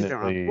companies, they're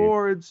on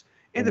boards,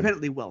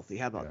 independently wealthy.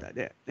 How about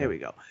that? There we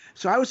go.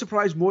 So I was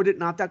surprised more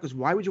didn't opt out, because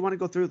why would you want to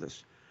go through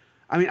this?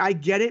 I mean, I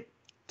get it.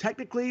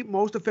 Technically,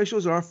 most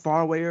officials are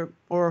far away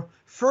or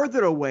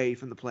further away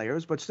from the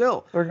players, but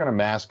still. They're going to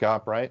mask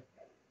up, right?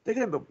 They're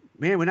going to, but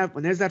man,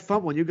 when there's that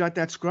fumble, you got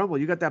that scrumble,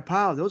 you got that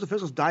pile, those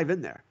officials dive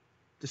in there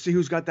to see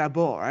who's got that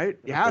ball, right?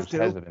 You have to.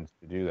 There's hesitance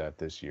to do that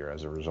this year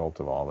as a result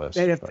of all this.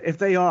 If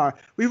they are.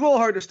 We've all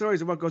heard the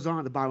stories of what goes on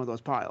at the bottom of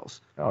those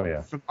piles. Oh, yeah.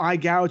 From eye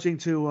gouging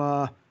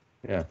to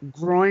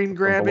groin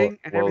grabbing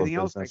and everything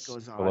else that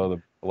goes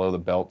on. Below the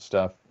belt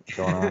stuff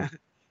going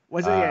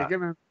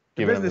on.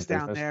 The business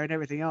down there and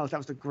everything else. That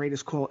was the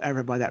greatest call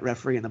ever by that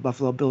referee in the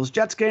Buffalo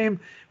Bills-Jets game.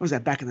 What was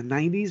that, back in the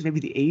 90s, maybe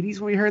the 80s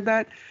when we heard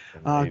that?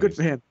 Good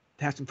for him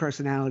to have some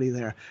personality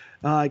there,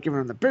 giving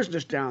him the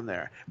business down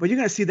there. But you're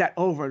going to see that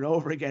over and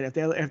over again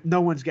if no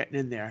one's getting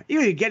in there.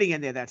 Even if you're getting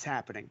in there, that's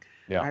happening.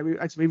 Yeah.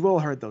 Right? We've all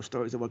heard those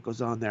stories of what goes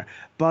on there.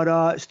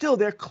 But still,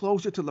 they're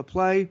closer to the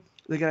play.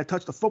 They got to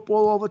touch the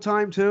football all the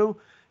time, too.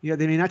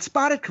 They may not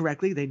spot it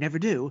correctly. They never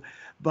do.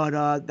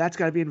 But that's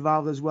got to be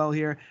involved as well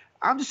here.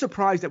 I'm just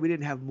surprised that we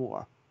didn't have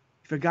more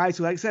for guys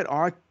who, like I said,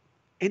 are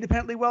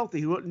independently wealthy,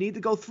 who don't need to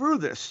go through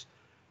this.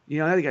 They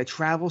got to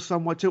travel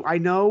somewhat too. I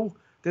know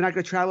they're not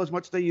going to travel as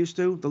much as they used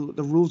to.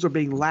 The rules are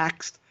being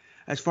laxed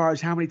as far as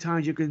how many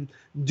times you can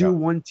do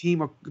one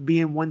team or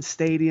be in one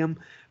stadium.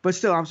 But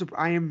still,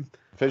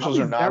 officials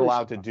are not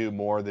allowed to do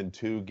more than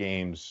 2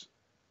 games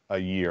a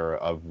year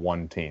of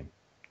one team.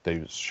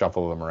 They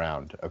shuffle them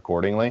around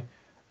accordingly,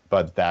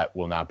 but that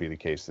will not be the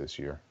case this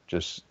year,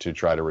 just to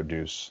try to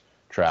reduce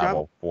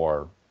travel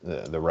for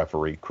the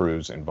referee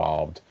crews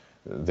involved.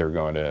 They're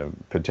going to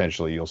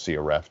potentially, you'll see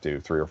a ref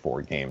do 3 or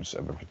 4 games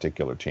of a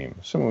particular team.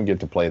 Some will get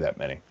to play that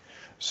many.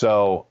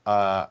 So,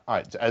 all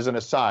right, as an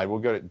aside, we'll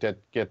get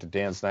to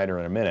Dan Snyder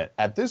in a minute.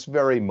 At this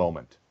very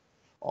moment,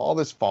 all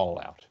this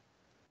fallout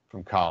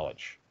from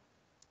college,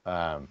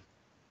 but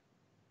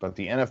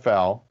the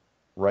NFL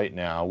right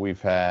now,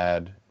 we've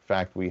had, in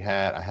fact,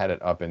 I had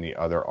it up in the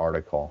other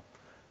article,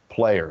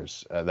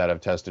 players that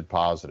have tested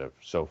positive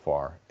so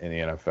far in the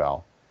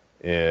NFL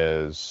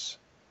is,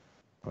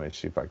 let me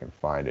see if I can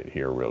find it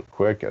here real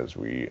quick as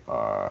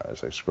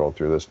I scroll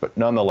through this, but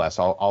nonetheless,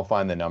 I'll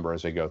find the number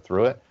as I go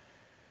through it.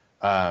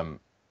 How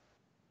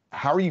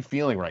are you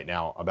feeling right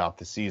now about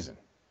the season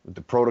with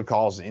the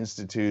protocols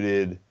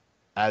instituted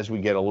as we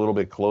get a little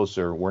bit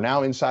closer? We're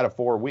now inside of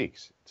 4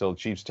 weeks till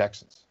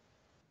Chiefs-Texans.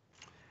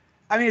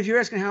 I mean, if you're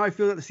asking how I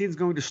feel that the season's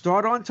going to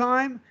start on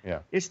time,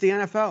 it's the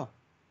NFL.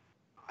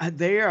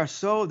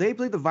 They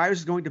believe the virus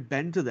is going to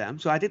bend to them,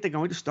 so I think they're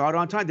going to start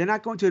on time. They're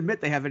not going to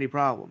admit they have any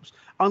problems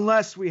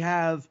unless we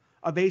have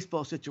a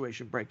baseball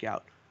situation break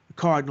out. The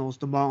Cardinals,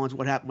 the Marlins,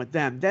 what happened with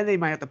them. Then they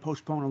might have to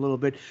postpone a little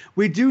bit.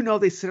 We do know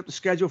they set up the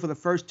schedule for the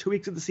first 2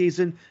 weeks of the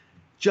season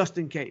just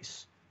in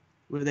case,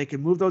 where they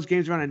can move those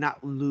games around and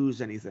not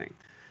lose anything.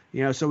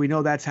 So we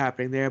know that's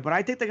happening there. But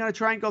I think they're going to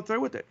try and go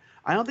through with it.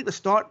 I don't think the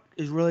start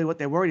is really what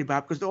they're worried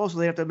about because also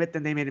they have to admit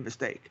that they made a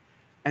mistake.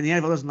 And the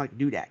NFL doesn't like to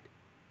do that.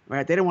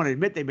 Right? They don't want to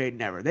admit they made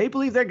an error. They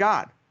believe they're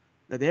God.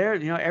 That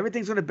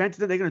everything's going to bend to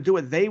them. They're going to do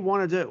what they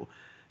want to do.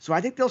 So I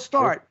think they'll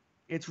start.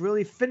 It's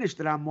really finish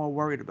that I'm more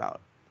worried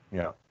about.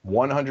 Yeah.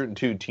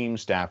 102 team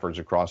staffers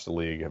across the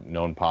league have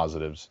known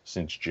positives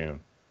since June.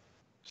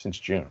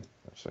 It's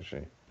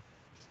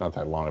not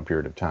that long a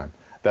period of time.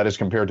 That is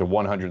compared to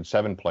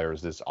 107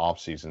 players this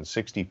offseason,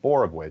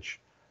 64 of which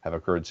have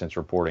occurred since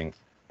reporting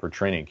for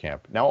training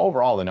camp. Now,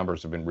 overall, the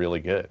numbers have been really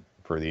good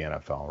for the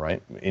NFL,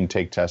 right?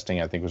 Intake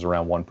testing, I think, was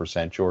around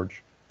 1%,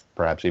 George,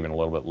 perhaps even a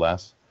little bit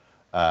less.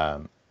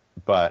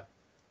 But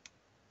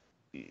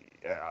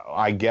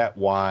I get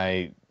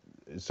why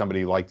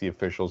somebody like the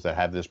officials that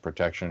have this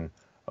protection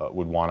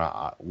would want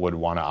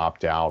to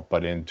opt out.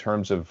 But in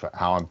terms of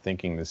how I'm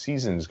thinking the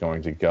season is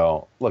going to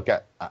go, look,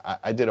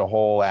 I did a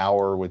whole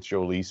hour with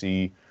Joe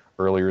Lisi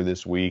earlier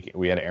this week.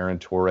 We had Aaron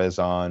Torres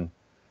on,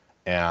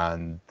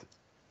 and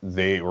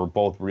they were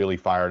both really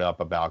fired up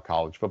about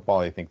college football.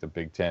 I think the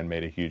Big Ten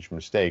made a huge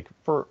mistake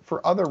for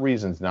other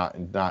reasons, not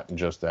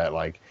just that.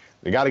 Like,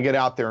 they got to get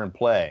out there and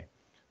play.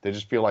 They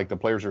just feel like the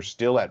players are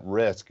still at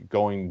risk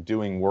doing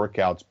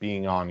workouts,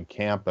 being on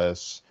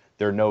campus.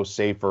 They're no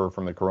safer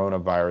from the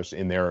coronavirus,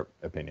 in their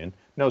opinion,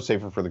 no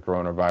safer for the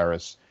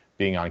coronavirus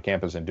being on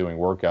campus and doing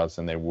workouts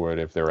than they would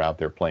if they're out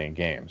there playing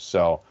games.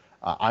 So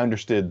I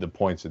understood the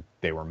points that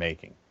they were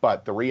making.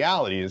 But the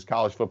reality is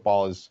college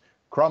football has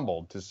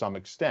crumbled to some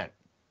extent.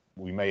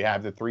 We may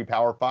have the 3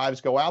 Power Fives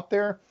go out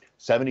there.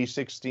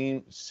 76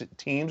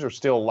 teams are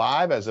still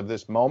alive as of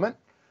this moment.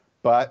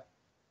 But,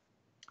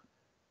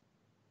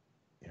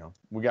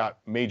 we got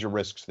major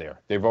risks there.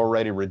 They've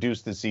already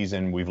reduced the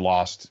season. We've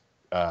lost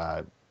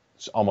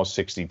almost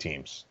 60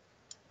 teams.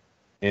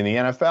 In the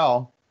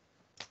NFL,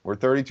 we're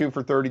 32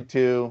 for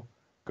 32,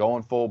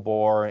 going full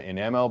bore. In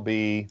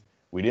MLB,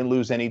 we didn't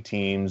lose any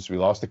teams. We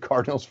lost the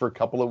Cardinals for a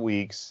couple of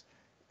weeks.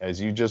 As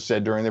you just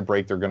said during the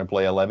break, they're going to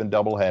play 11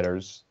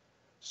 doubleheaders.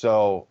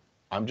 So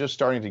I'm just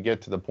starting to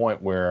get to the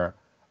point where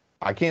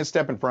I can't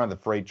step in front of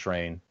the freight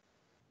train.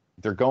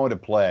 They're going to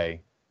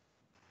play.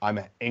 I'm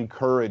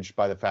encouraged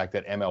by the fact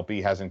that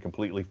MLB hasn't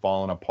completely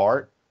fallen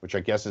apart, which I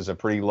guess is a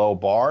pretty low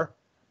bar.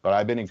 But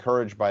I've been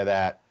encouraged by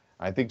that.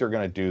 I think they're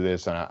going to do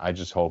this, and I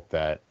just hope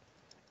that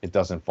it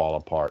doesn't fall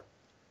apart.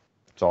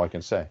 That's all I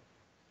can say.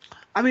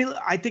 I mean,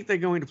 I think they're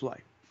going to play.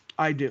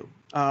 I do.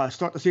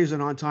 Start the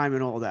season on time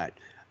and all that.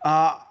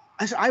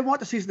 I want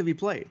the season to be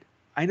played.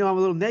 I know I'm a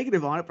little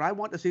negative on it, but I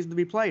want the season to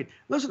be played.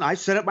 Listen, I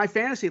set up my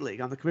fantasy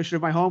league. I'm the commissioner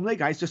of my home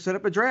league. I just set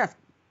up a draft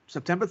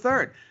September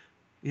 3rd.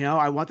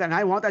 I want that, and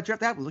I want that draft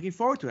to happen. Looking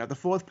forward to it. I have the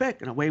 4th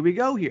pick, and away we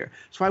go here.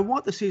 So I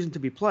want the season to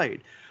be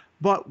played.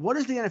 But what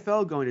is the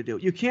NFL going to do?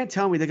 You can't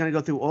tell me they're going to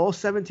go through all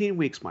 17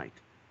 weeks, Mike.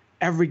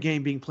 Every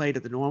game being played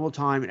at the normal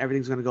time, and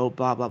everything's going to go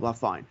blah, blah, blah,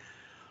 fine.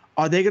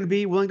 Are they going to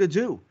be willing to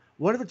do?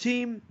 What if the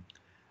team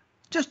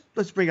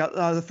let's bring out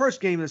the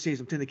first game of the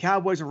season between the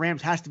Cowboys and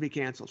Rams has to be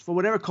canceled for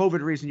whatever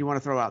COVID reason you want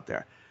to throw out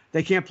there.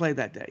 They can't play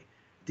that day.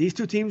 These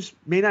two teams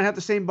may not have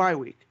the same bye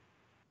week.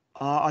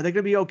 Are they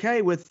going to be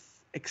okay with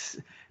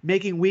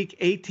making week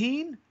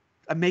 18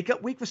 a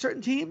makeup week for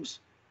certain teams?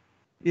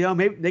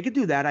 Maybe they could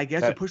do that, I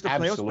guess, to push the playoffs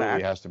back.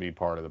 Absolutely has to be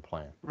part of the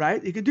plan.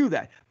 Right? You can do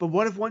that. But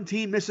what if one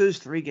team misses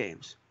 3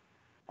 games?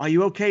 Are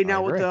you okay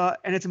now with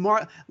and it's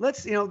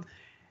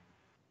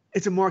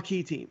it's a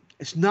marquee team.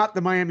 It's not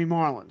the Miami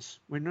Marlins.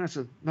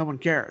 No one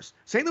cares.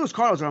 St. Louis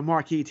Cardinals are a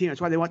marquee team.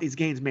 That's why they want these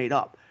games made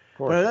up.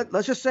 But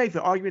let's just say, for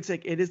argument's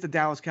sake, it is the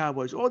Dallas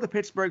Cowboys or the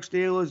Pittsburgh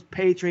Steelers,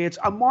 Patriots,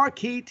 a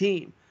marquee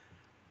team.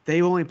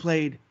 They only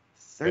played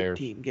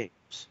 13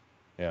 games.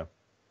 Yeah.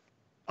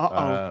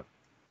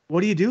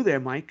 What do you do there,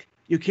 Mike?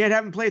 You can't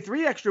have them play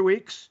 3 extra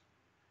weeks,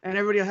 and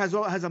everybody has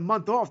a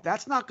month off.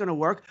 That's not going to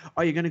work.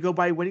 Are you going to go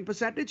by winning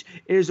percentage?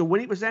 Is the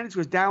winning percentage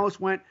because Dallas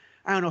went,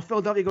 I don't know,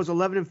 Philadelphia goes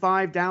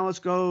 11-5, Dallas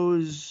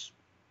goes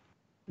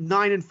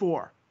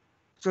 9-4.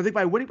 So I think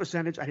by winning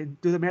percentage, I didn't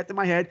do the math in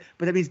my head,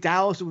 but that means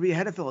Dallas would be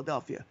ahead of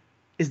Philadelphia.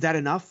 Is that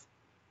enough?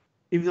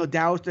 Even though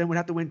Dallas then would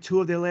have to win 2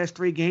 of their last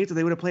 3 games, so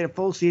they would have played a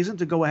full season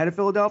to go ahead of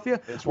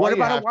Philadelphia. What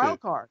about a wild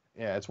card?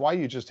 Yeah, it's why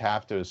you just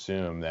have to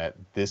assume that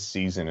this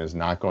season is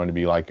not going to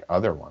be like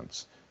other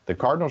ones. The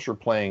Cardinals are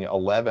playing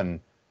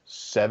 11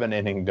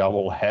 7-inning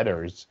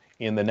doubleheaders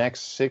in the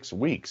next 6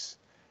 weeks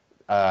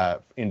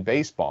in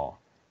baseball.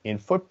 In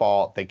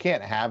football, they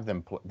can't have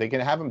them. They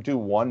can have them do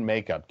 1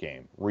 makeup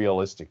game,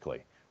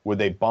 realistically. Would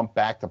they bump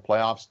back the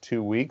playoffs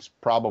 2 weeks?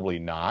 Probably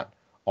not,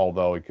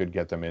 although it could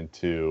get them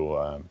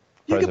into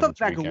you can bump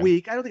back a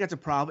week. I don't think that's a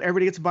problem.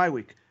 Everybody gets a bye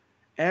week.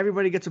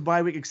 Everybody gets a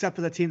bye week except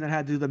for the team that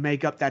had to do the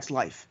makeup. That's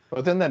life.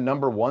 But then the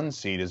number 1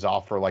 seed is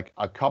off for like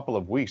a couple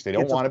of weeks. They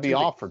don't want to be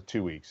off for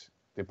 2 weeks.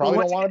 They probably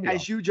don't want to be off.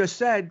 As you just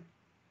said,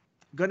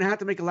 going to have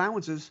to make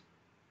allowances.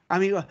 I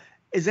mean,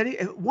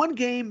 one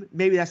game,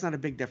 maybe that's not a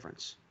big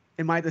difference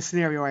in the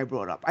scenario I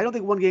brought up. I don't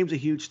think one game's a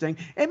huge thing.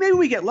 And maybe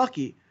we get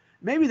lucky.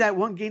 Maybe that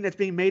one game that's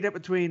being made up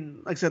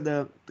between, like I said,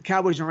 the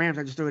Cowboys and Rams,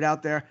 I just threw it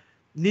out there.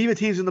 Neither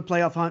team's in the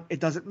playoff hunt. It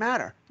doesn't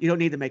matter. You don't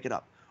need to make it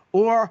up.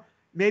 Or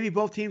maybe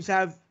both teams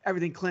have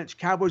everything clinched.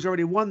 Cowboys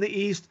already won the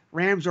East.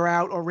 Rams are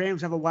out, or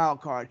Rams have a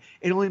wild card.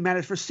 It only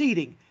matters for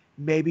seeding.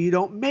 Maybe you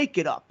don't make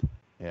it up.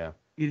 Yeah.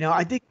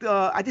 I think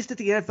I just think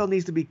the NFL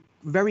needs to be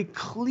very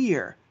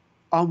clear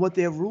on what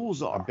their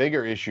rules are. A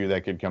bigger issue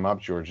that could come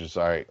up, George, is,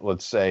 all right,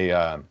 let's say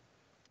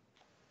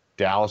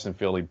Dallas and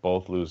Philly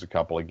both lose a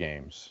couple of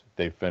games.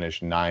 They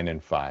finish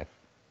 9-5.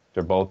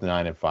 They're both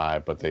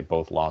 9-5, but they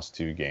both lost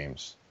 2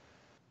 games.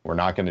 We're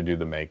not going to do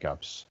the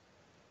makeups.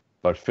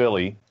 But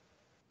Philly,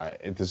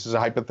 this is a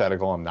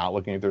hypothetical. I'm not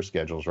looking at their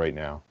schedules right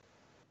now.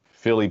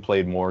 Philly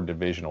played more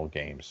divisional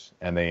games,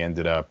 and they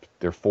ended up,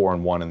 they're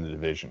 4-1 in the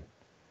division.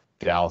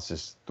 Dallas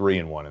is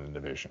 3-1 in the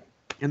division.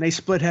 And they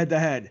split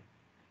head-to-head.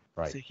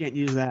 Right. So you can't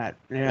use that.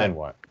 Yeah. Then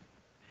what?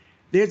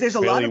 There's a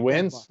Philly lot of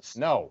wins?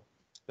 No.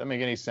 Doesn't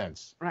make any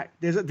sense. Right.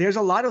 There's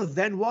a lot of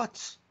then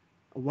what's.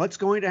 What's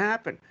going to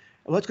happen?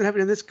 What's going to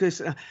happen in this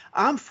case?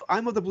 I'm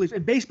of the belief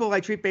in baseball. I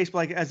treat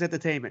baseball as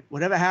entertainment.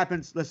 Whatever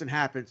happens,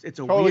 happens. It's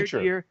a weird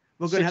year.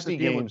 We're going to have to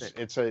deal with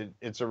it.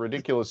 It's a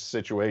ridiculous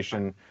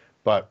situation,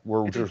 but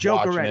we're just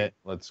watching it.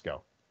 Let's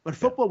go. But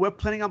football, we're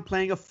planning on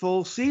playing a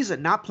full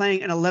season, not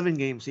playing an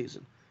 11-game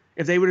season.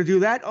 If they were to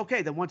do that,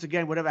 okay, then once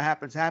again, whatever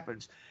happens,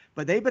 happens.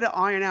 But they better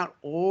iron out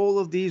all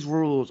of these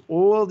rules,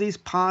 all of these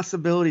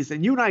possibilities.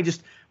 And you and I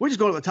we're just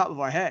going to the top of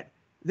our head.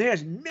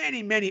 There's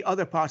many, many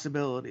other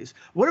possibilities.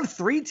 What if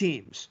 3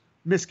 teams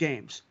miss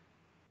games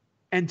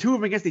and 2 of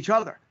them against each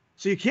other?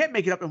 So you can't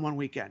make it up in one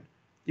weekend.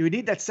 You would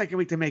need that second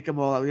week to make them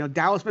all out.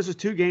 Dallas misses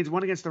 2 games,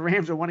 one against the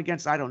Rams or one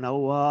against,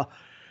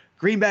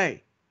 Green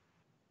Bay.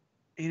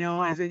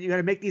 And then you got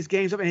to make these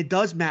games up, and it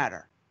does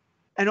matter.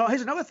 And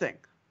here's another thing.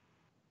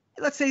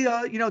 Let's say,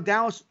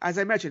 Dallas, as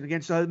I mentioned,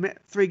 against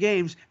 3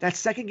 games, that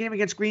second game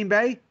against Green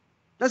Bay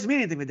doesn't mean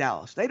anything to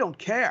Dallas. They don't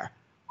care.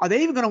 Are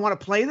they even going to want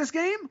to play this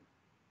game?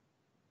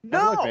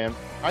 No. Look, man,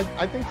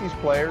 I think these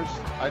players,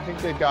 I think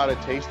they've got a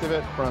taste of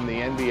it from the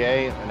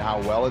NBA and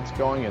how well it's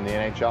going, and the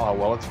NHL, how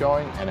well it's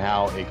going, and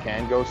how it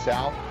can go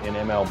south in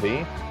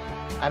MLB.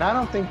 And I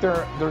don't think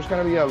there's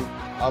going to be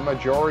a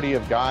majority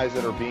of guys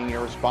that are being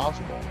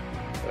irresponsible.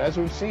 But as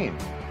we've seen,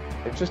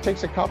 it just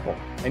takes a couple.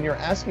 And you're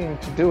asking them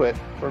to do it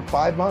for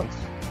 5 months.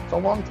 It's a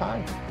long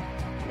time.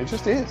 It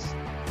just is.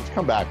 Let's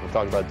come back. We'll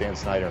talk about Dan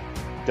Snyder,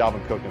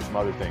 Dalvin Cook, and some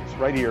other things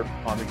right here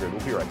on The Grid.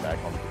 We'll be right back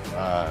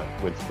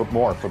with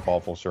more Football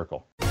Full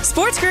Circle.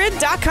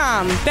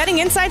 SportsGrid.com. Betting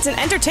insights and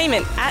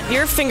entertainment at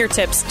your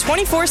fingertips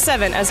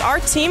 24/7 as our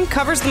team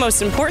covers the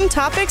most important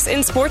topics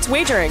in sports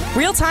wagering.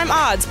 Real-time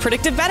odds,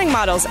 predictive betting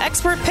models,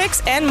 expert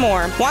picks, and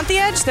more. Want the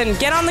edge? Then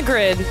get on the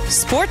grid.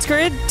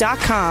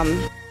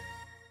 SportsGrid.com.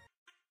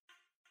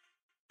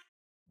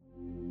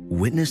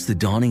 Witness the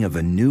dawning of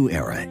a new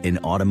era in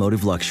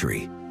automotive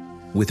luxury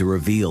with a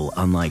reveal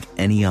unlike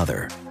any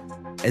other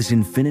as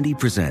Infiniti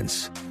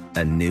presents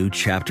a new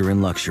chapter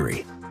in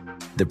luxury,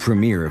 the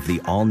premiere of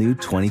the all-new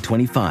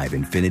 2025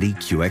 Infiniti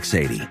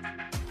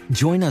QX80.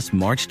 Join us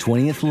March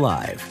 20th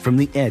live from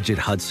the Edge at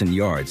Hudson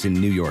Yards in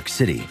New York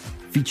City,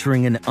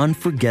 featuring an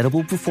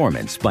unforgettable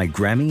performance by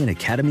Grammy and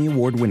Academy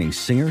Award-winning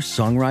singer,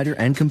 songwriter,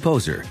 and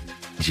composer,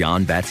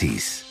 Jon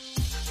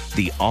Batiste.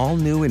 The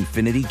all-new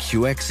Infiniti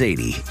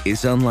QX80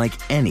 is unlike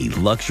any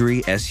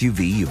luxury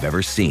SUV you've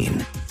ever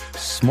seen.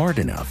 Smart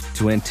enough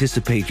to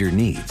anticipate your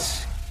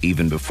needs,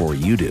 even before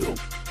you do.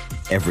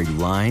 Every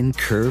line,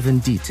 curve,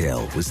 and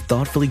detail was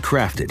thoughtfully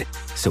crafted,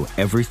 so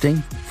everything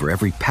for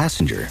every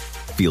passenger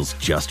feels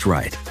just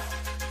right.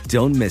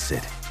 Don't miss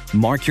it.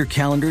 Mark your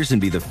calendars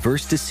and be the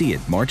first to see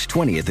it March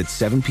 20th at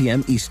 7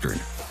 p.m. Eastern,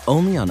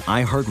 only on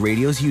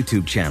iHeartRadio's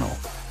YouTube channel.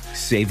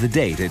 Save the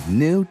date at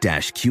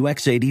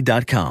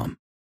new-QX80.com.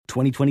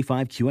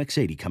 2025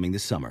 QX80 coming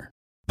this summer.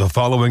 The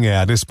following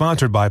ad is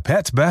sponsored by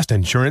Pets Best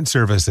Insurance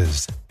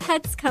Services.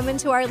 Pets come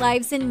into our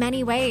lives in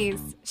many ways.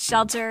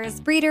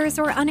 Shelters, breeders,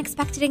 or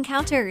unexpected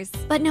encounters.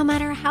 But no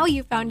matter how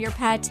you found your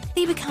pet,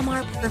 they become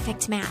our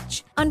perfect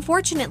match.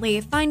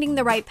 Unfortunately, finding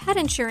the right pet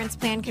insurance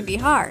plan can be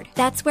hard.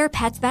 That's where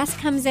Pets Best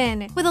comes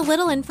in. With a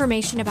little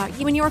information about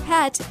you and your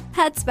pet,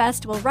 Pets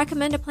Best will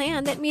recommend a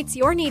plan that meets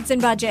your needs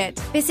and budget.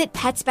 Visit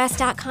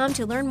PetsBest.com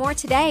to learn more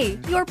today.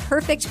 Your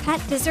perfect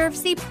pet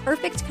deserves the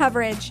perfect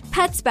coverage.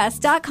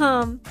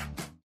 PetsBest.com.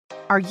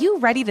 Are you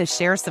ready to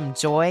share some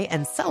joy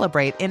and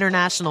celebrate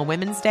International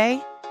Women's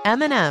Day?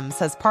 M&M's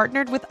has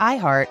partnered with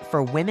iHeart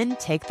for Women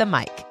Take the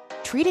Mic,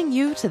 treating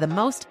you to the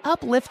most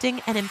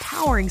uplifting and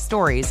empowering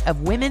stories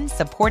of women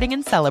supporting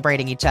and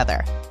celebrating each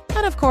other.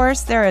 And of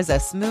course, there is a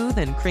smooth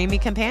and creamy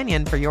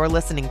companion for your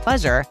listening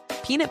pleasure,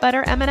 peanut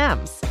butter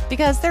M&Ms,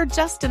 because they're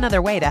just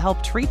another way to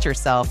help treat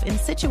yourself in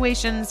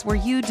situations where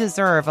you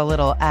deserve a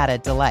little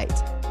added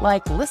delight,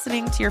 like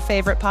listening to your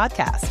favorite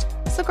podcast.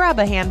 So grab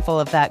a handful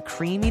of that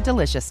creamy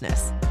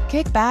deliciousness.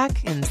 Kick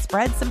back and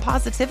spread some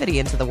positivity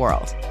into the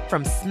world.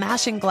 From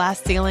smashing glass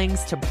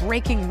ceilings to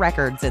breaking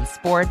records in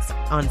sports,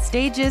 on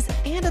stages,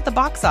 and at the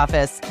box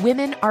office,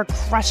 women are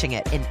crushing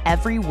it in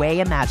every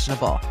way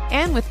imaginable.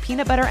 And with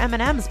peanut butter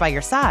M&Ms by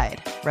your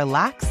side,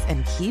 relax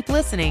and keep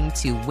listening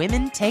to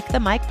Women Take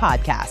the Mic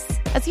podcasts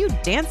as you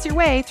dance your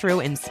way through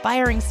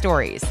inspiring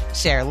stories,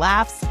 share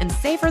laughs, and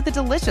savor the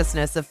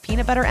deliciousness of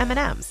peanut butter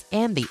M&Ms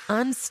and the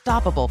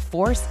unstoppable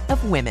force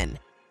of women.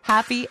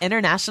 Happy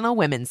International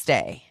Women's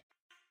Day.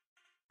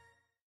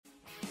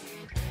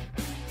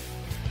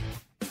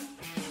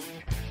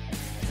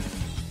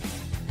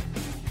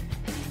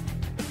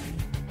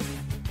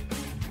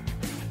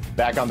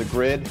 Back on the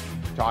grid,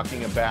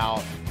 talking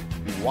about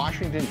the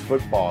Washington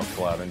Football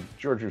Club. And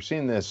George, we've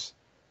seen this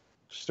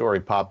story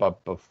pop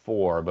up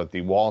before, but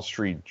the Wall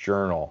Street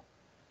Journal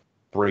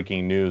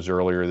breaking news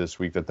earlier this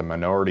week that the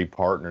minority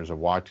partners of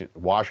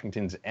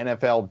Washington's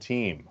NFL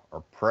team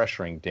are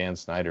pressuring Dan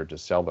Snyder to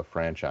sell the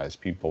franchise.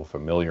 People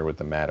familiar with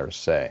the matter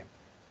say.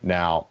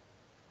 Now,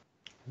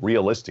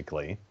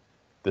 realistically,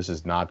 this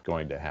is not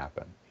going to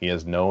happen. He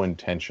has no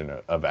intention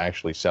of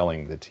actually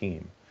selling the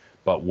team.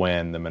 But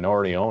when the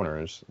minority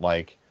owners,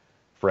 like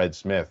Fred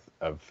Smith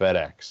of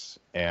FedEx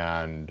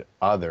and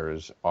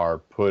others, are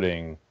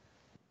putting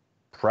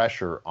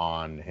pressure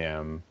on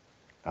him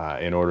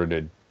in order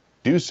to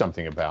do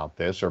something about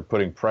this, or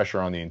putting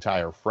pressure on the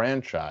entire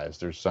franchise,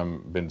 there's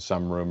been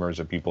some rumors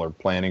that people are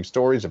planning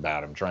stories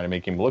about him, trying to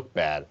make him look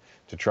bad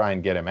to try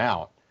and get him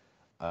out.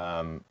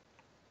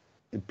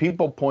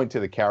 People point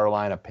to the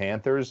Carolina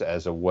Panthers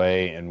as a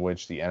way in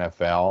which the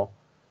NFL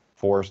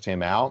forced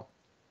him out.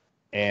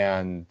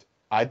 And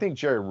I think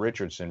Jerry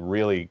Richardson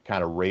really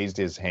kind of raised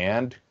his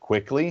hand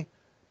quickly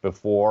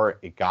before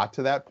it got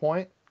to that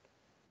point.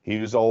 He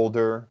was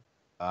older.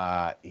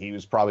 He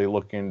was probably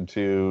looking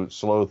to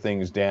slow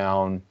things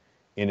down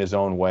in his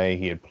own way.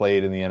 He had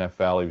played in the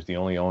NFL. He was the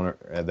only owner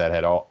that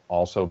had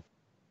also.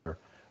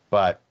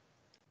 But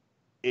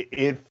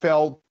it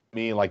felt to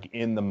me like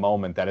in the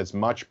moment that as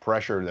much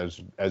pressure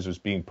as was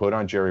being put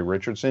on Jerry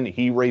Richardson,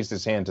 he raised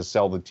his hand to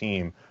sell the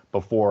team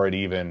before it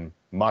even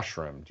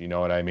mushroomed. You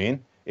know what I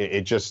mean?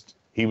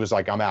 He was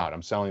like, I'm out.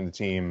 I'm selling the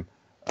team.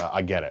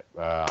 I get it.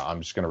 I'm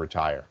just going to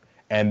retire.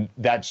 And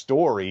that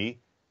story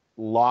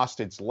lost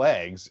its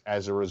legs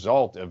as a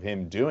result of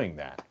him doing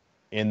that.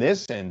 In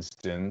this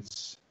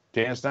instance,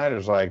 Dan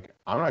Snyder's like,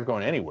 I'm not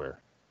going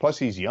anywhere. Plus,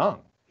 he's young.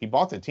 He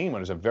bought the team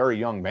when he was a very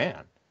young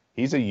man.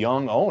 He's a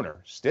young owner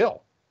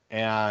still.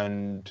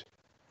 And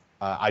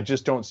I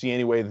just don't see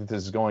any way that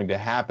this is going to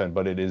happen.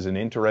 But it is an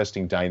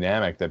interesting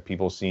dynamic that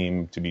people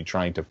seem to be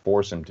trying to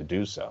force him to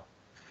do so.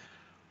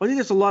 I think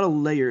there's a lot of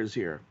layers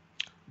here.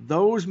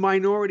 Those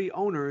minority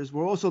owners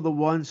were also the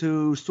ones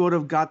who sort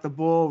of got the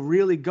ball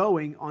really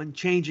going on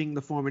changing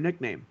the former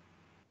nickname.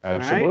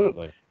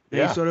 Absolutely.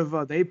 Right?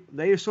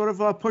 They sort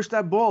of pushed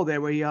that ball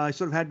there where he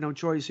sort of had no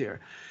choice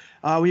here.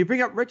 When you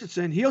bring up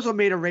Richardson, he also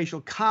made a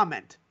racial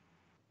comment.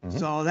 Mm-hmm.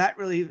 So that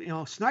really,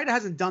 Snyder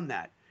hasn't done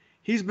that.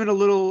 He's been a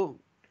little,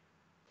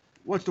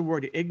 what's the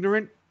word,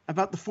 ignorant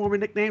about the former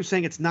nickname,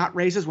 saying it's not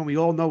racist when we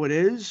all know it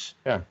is.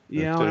 Yeah.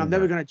 And I'm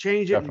never going to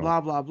change it, Definitely. and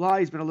blah, blah, blah.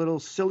 He's been a little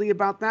silly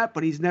about that,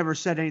 but he's never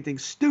said anything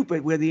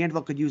stupid where the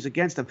NFL could use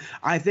against him.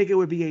 I think it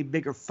would be a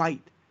bigger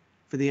fight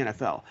for the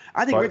NFL.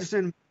 I think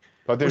Richardson...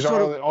 But there's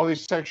all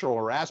these sexual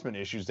harassment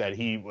issues that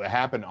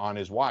happened on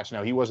his watch.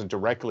 Now, he wasn't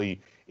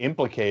directly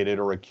implicated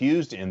or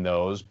accused in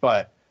those,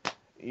 but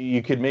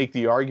you could make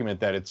the argument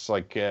that it's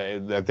like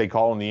that they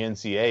call in the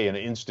NCAA an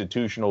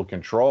institutional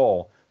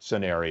control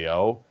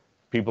scenario.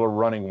 People are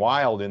running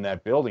wild in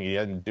that building. He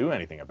doesn't do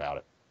anything about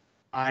it.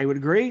 I would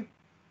agree.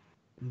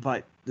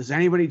 But does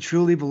anybody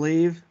truly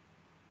believe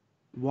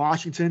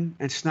Washington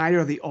and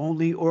Snyder are the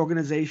only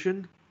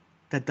organization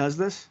that does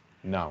this?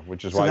 No,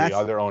 which is why the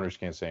other owners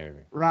can't say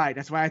anything. Right.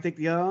 That's why I think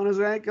the owners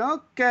are like,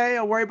 okay,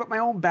 I'll worry about my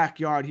own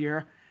backyard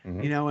here,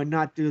 and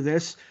not do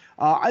this.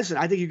 Listen,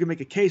 I think you can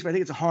make a case, but I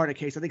think it's a harder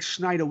case. I think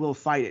Snyder will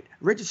fight it.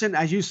 Richardson,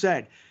 as you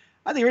said,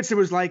 I think Richardson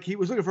was like, he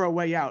was looking for a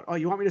way out. Oh,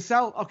 you want me to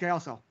sell? Okay, I'll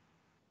sell.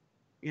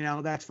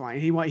 That's fine.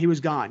 He was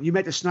gone. You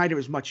meant that Snyder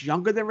is much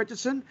younger than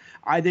Richardson.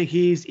 I think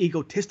he's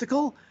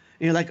egotistical.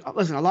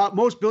 Listen,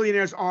 most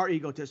billionaires are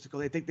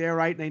egotistical. They think they're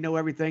right and they know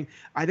everything.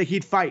 I think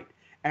he'd fight.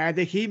 And I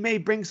think he may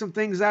bring some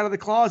things out of the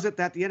closet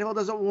that the NFL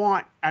doesn't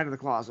want out of the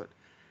closet.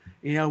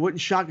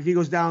 Wouldn't shock if he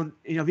goes down.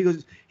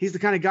 He's the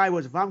kind of guy who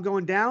was, if I'm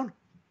going down,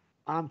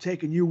 I'm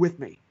taking you with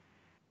me.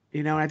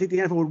 And I think the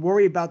NFL would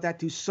worry about that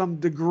to some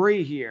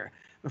degree here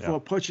before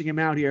pushing him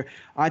out here.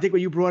 I think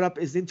what you brought up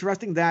is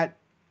interesting that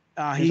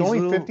he's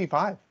only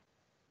 55.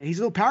 He's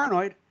a little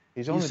paranoid.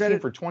 He's only been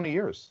for 20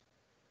 years.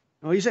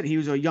 Well, you said he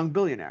was a young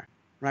billionaire,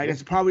 right?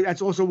 Yeah.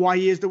 That's also why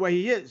he is the way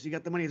he is. He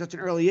got the money at such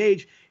an early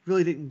age. He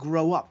really didn't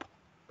grow up.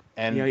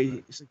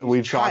 And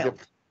we've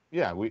talked.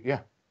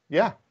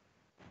 Yeah.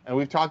 And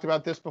we've talked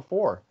about this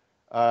before,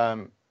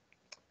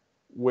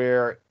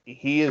 where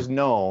he is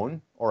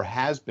known, or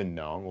has been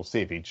known, we'll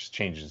see if he just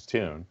changes his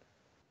tune,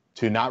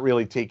 to not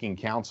really taking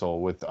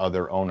counsel with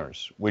other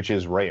owners, which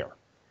is rare.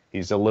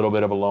 He's a little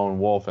bit of a lone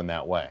wolf in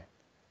that way.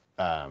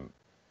 A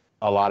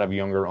lot of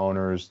younger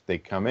owners, they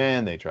come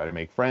in, they try to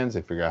make friends,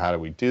 they figure out, how do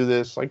we do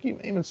this? Like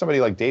even somebody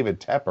like David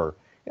Tepper,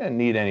 he didn't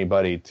need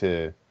anybody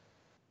to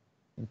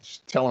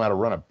just tell him how to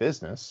run a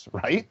business,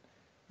 right?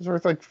 He's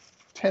worth like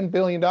 $10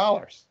 billion.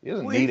 He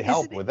doesn't need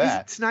help with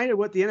that. Isn't Snyder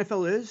what the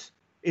NFL is?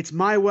 It's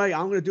my way.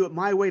 I'm going to do it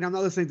my way, and I'm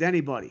not listening to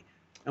anybody.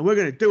 And we're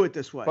going to do it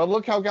this way. But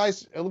look how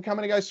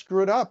many guys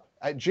screw it up.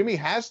 Jimmy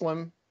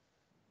Haslam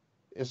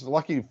is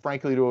lucky,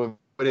 frankly, to have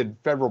been in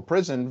federal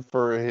prison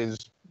for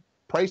his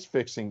price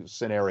fixing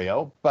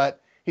scenario.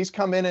 But he's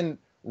come in and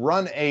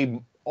run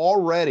a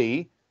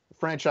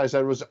franchise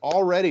that was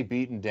already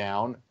beaten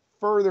down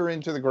further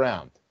into the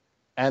ground.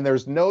 And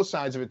there's no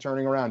signs of it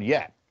turning around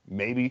yet.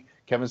 Maybe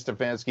Kevin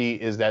Stefanski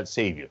is that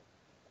savior.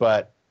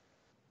 But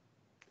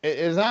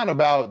it's not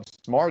about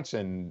smarts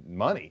and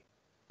money.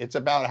 It's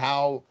about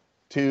how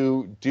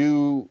to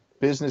do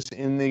business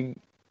in the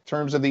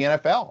terms of the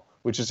NFL,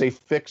 which is a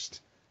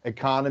fixed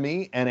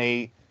economy and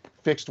a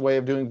fixed way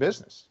of doing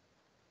business.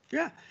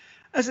 Yeah.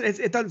 Listen,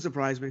 it doesn't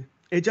surprise me.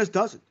 It just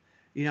doesn't.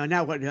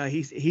 Now what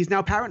he's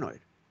now paranoid,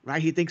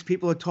 right? He thinks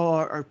people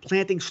are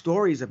planting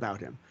stories about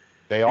him.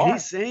 They are. And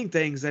he's saying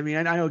things. I mean,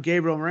 I know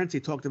Gabriel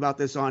Morency talked about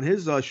this on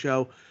his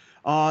show,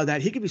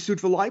 that he could be sued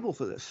for libel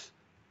for this.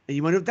 And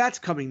you wonder if that's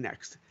coming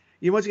next.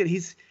 Once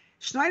again,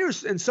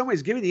 Snyder's in some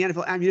ways giving the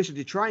NFL ammunition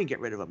to try and get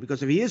rid of him,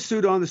 because if he is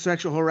sued on the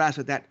sexual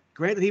harassment, that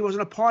granted he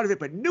wasn't a part of it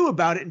but knew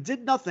about it and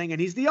did nothing, and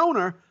he's the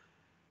owner,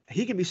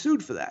 he can be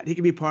sued for that. He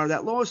can be part of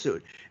that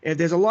lawsuit. If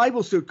there's a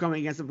libel suit coming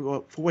against him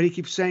for what he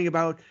keeps saying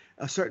about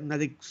a certain, I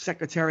think,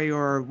 secretary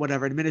or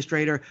whatever,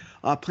 administrator,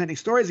 planting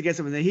stories against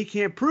him, and then he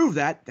can't prove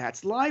that,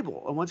 that's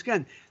libel. And once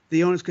again,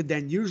 the owners could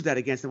then use that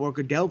against him, or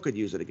Goodell could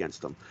use it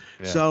against them.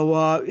 Yeah.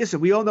 So,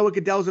 listen, we all know what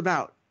Goodell's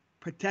about,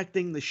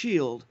 protecting the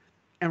shield.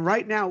 And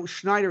right now,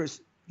 Schneider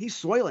he's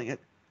soiling it.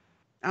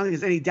 I don't think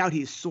there's any doubt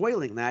he's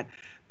soiling that.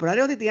 But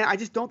I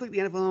just don't think the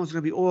NFL is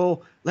going to be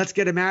all, let's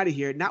get him out of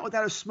here. Not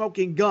without a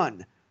smoking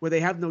gun, where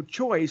they have no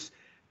choice,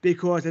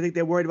 because I think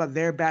they're worried about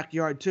their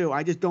backyard too.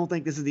 I just don't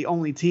think this is the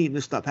only team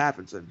this stuff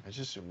happens in.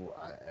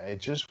 I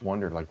just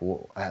wondered, like,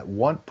 at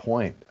what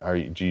point are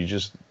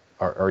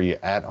you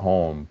at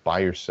home by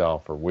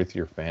yourself or with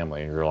your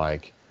family, and you're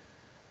like,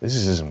 this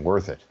isn't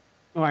worth it.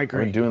 Oh, I agree.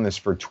 I've been doing this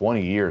for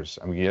 20 years.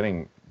 I'm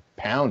getting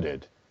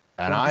pounded.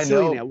 And I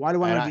know, why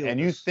do I want to deal with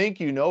you this? think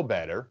you know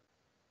better.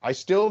 I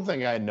still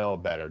think I know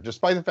better,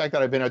 despite the fact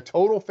that I've been a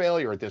total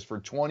failure at this for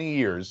 20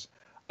 years.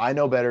 I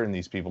know better than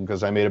these people,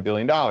 because I made $1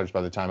 billion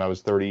by the time I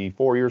was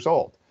 34 years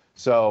old.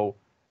 So,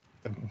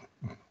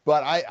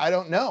 but I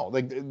don't know.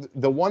 Like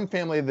the one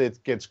family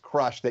that gets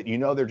crushed, that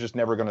they're just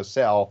never going to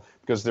sell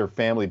because their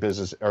family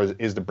business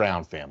is the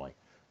Brown family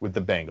with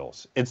the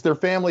Bengals. It's their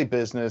family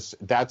business.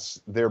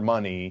 That's their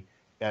money.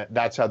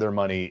 That's how their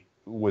money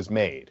was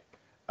made.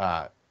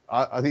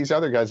 These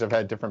other guys have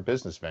had different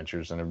business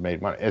ventures and have made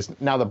money.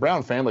 Now, the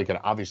Brown family can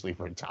obviously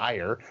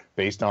retire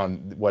based on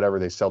whatever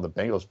they sell the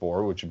Bengals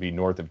for, which would be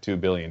north of $2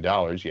 billion.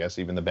 Yes,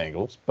 even the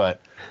Bengals. But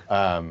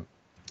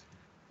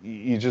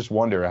you just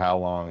wonder how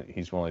long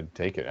he's willing to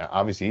take it.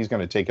 Obviously, he's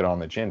going to take it on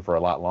the chin for a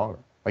lot longer.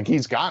 Like,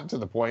 he's gotten to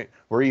the point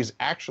where he's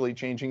actually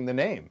changing the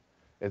name.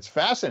 It's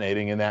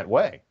fascinating in that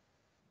way.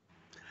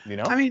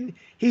 I mean,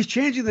 he's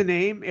changing the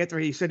name after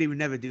he said he would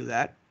never do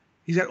that.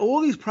 He's had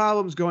all these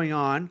problems going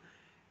on.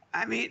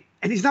 I mean,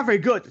 and he's not very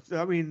good.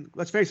 I mean,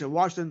 let's face it,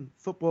 Washington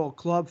football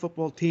club,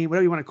 football team,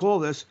 whatever you want to call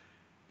this,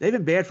 they've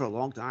been bad for a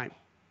long time.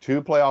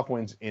 2 playoff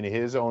wins in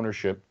his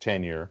ownership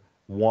tenure,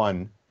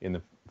 1 in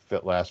the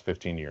last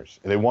 15 years.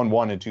 They won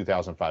 1 in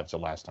 2005, so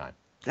last time.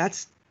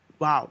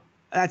 Wow.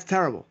 That's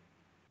terrible.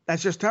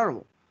 That's just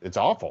terrible. It's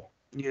awful.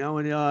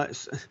 And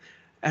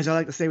as I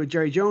like to say with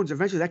Jerry Jones,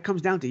 eventually that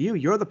comes down to you.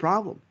 You're the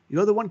problem.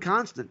 You're the one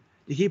constant.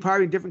 You keep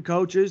hiring different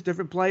coaches,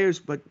 different players,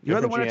 but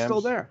you're the one that's still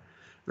there,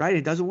 right?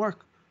 It doesn't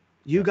work.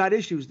 You got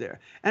issues there.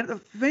 And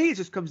for me, it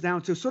just comes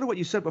down to sort of what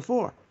you said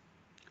before.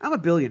 I'm a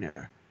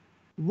billionaire.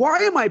 Why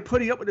am I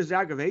putting up with this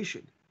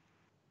aggravation?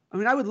 I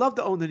mean, I would love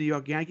to own the New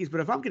York Yankees, but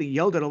if I'm getting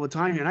yelled at all the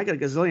time and I got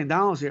 $1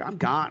 gazillion here, I'm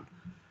gone.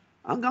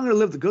 I'm going to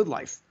live the good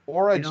life.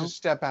 Or I just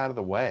step out of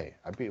the way.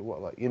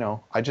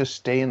 I just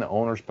stay in the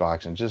owner's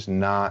box and just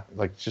not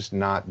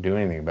do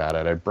anything about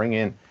it. I bring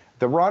in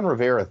the Ron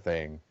Rivera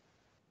thing.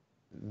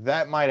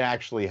 That might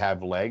actually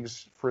have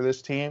legs for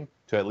this team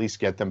to at least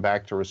get them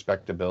back to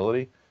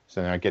respectability,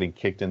 so they're not getting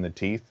kicked in the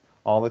teeth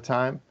all the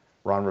time.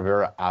 Ron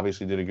Rivera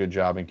obviously did a good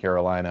job in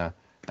Carolina.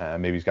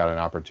 Maybe he's got an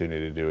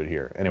opportunity to do it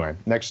here. Anyway,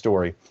 next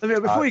story.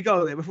 Before you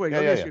go there, let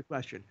me ask you a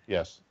question.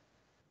 Yes.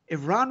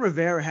 If Ron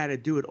Rivera had to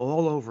do it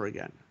all over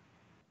again,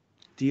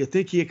 do you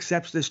think he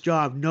accepts this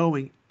job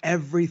knowing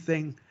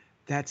everything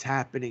that's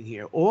happening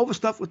here? All the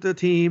stuff with the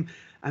team.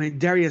 I mean,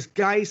 Darius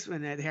Geis,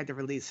 and they had to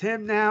release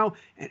him now,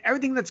 and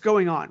everything that's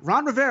going on.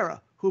 Ron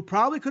Rivera, who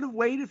probably could have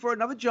waited for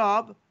another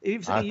job.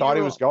 I thought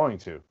he was going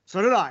to.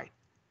 So did I.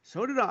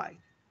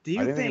 Do you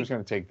I didn't think he was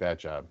going to take that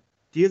job.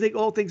 Do you think,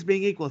 all things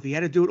being equal, if he had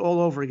to do it all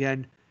over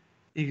again,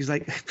 he's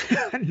like,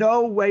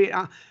 no way,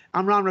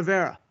 I'm Ron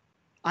Rivera.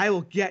 I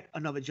will get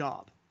another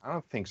job. I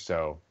don't think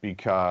so,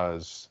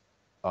 because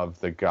of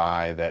the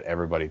guy that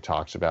everybody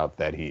talks about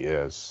that he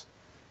is.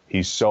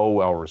 He's so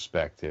well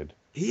respected.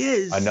 He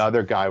is.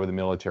 Another guy with a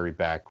military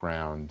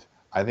background.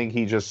 I think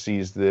he just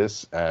sees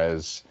this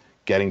as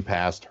getting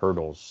past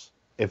hurdles.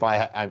 If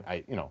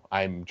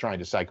I'm trying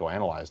to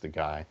psychoanalyze the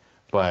guy,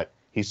 but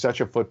he's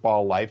such a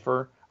football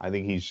lifer. I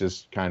think he's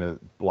just kind of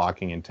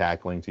blocking and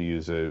tackling, to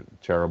use a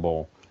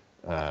terrible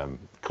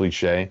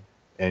cliche,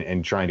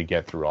 and trying to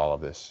get through all of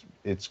this.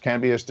 It can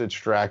be a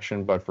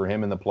distraction, but for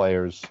him and the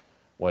players,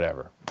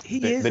 whatever.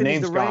 He's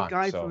the right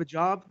guy for the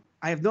job.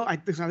 I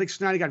think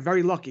Snyder got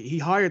very lucky. He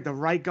hired the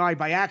right guy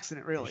by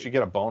accident, really. He should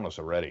get a bonus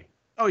already.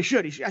 Oh, he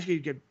should. He should actually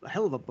get a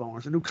hell of a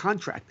bonus, a new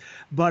contract.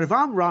 But if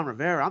I'm Ron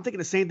Rivera, I'm thinking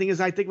the same thing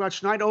as I think about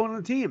Schneider owning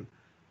the team.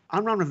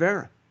 I'm Ron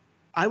Rivera.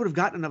 I would have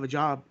gotten another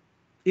job,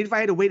 even if I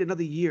had to wait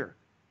another year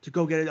to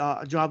go get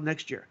a job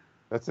next year.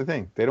 That's the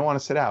thing. They don't want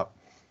to sit out.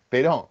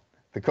 They don't.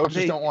 The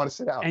coaches don't want to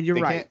sit out. And you're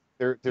right.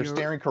 They're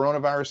staring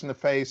coronavirus in the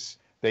face.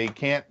 They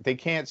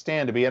can't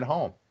stand to be at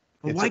home.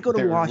 But why go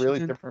to Washington?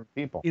 Really different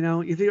people.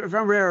 If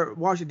I'm Rivera,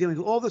 Washington dealing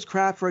with all this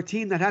crap for a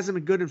team that hasn't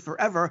been good in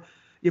forever,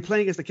 you're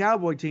playing against the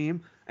Cowboy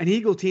team, an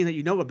Eagle team that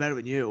you know are better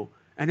than you,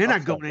 and they're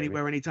not going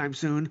anywhere anytime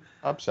soon.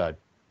 Upside.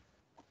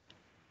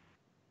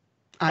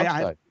 He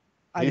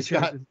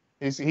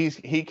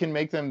can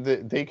make them.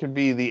 They could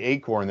be the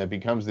acorn that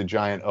becomes the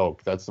giant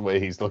oak. That's the way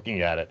he's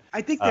looking at it.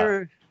 I think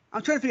I'm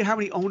trying to figure out how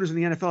many owners in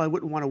the NFL I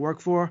wouldn't want to work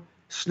for.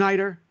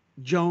 Snyder,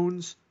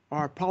 Jones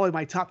are probably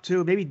my top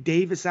two. Maybe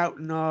Davis out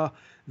in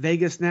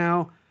Vegas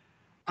now.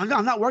 I'm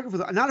not working for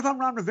them. Not if I'm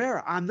Ron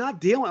Rivera. I'm not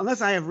dealing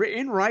unless I have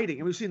in writing,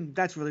 and we've seen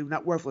that's really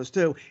not worthless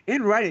too.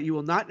 In writing, you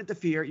will not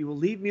interfere. You will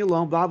leave me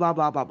alone. Blah blah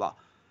blah blah blah.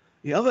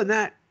 Other than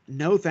that,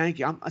 no, thank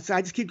you. I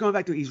just keep going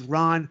back to he's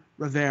Ron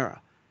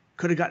Rivera.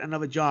 Could have gotten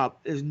another job.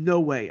 There's no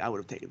way I would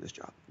have taken this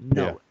job.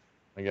 No way.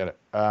 I get it.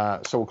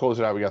 So we'll close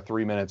it out. We got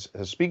 3 minutes.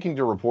 Speaking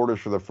to reporters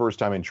for the first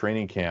time in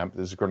training camp,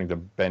 this is according to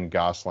Ben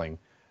Gosling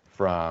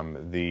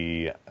from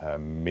the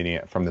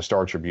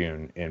Star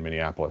Tribune in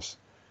Minneapolis,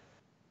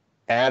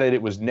 added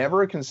it was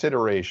never a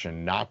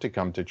consideration not to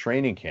come to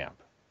training camp.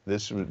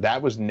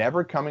 That was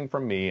never coming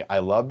from me. I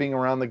love being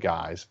around the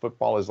guys.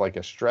 Football is like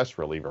a stress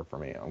reliever for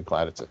me. I'm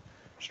glad it's a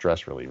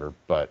stress reliever,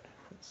 but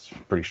it's a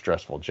pretty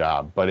stressful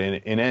job. But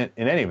in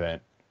any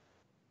event,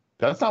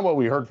 that's not what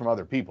we heard from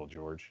other people,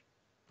 George.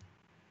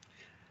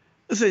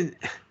 Listen,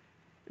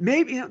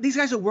 maybe these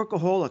guys are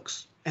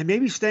workaholics, and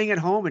maybe staying at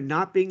home and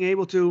not being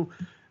able to,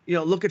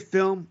 look at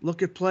film,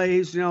 look at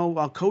plays,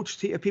 coach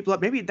people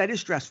up. Maybe that is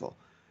stressful.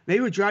 Maybe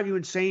it would drive you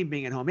insane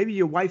being at home. Maybe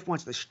your wife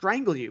wants to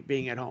strangle you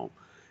being at home,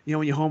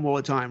 when you're home all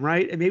the time,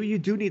 right? And maybe you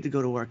do need to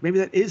go to work. Maybe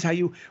that is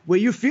where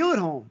you feel at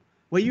home,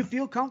 where you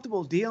feel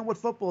comfortable dealing with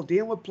football,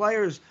 dealing with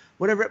players,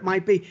 whatever it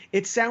might be.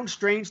 It sounds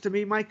strange to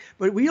me, Mike,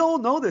 but we all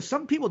know this.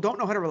 Some people don't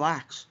know how to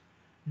relax,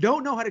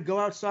 don't know how to go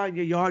outside in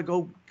your yard,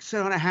 go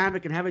sit on a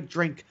hammock and have a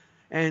drink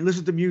and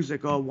listen to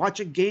music or watch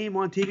a game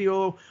on TV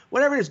or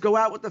whatever it is, go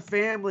out with the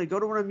family, go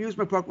to an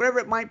amusement park, whatever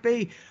it might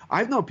be.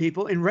 I've known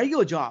people in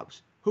regular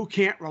jobs who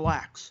can't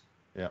relax,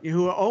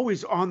 who are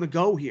always on the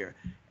go here.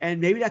 And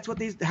maybe that's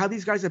how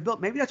these guys are built.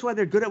 Maybe that's why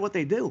they're good at what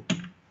they do.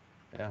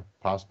 Yeah,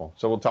 possible.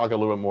 So we'll talk a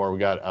little bit more. We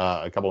got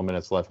a couple of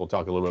minutes left. We'll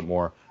talk a little bit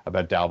more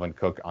about Dalvin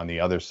Cook on the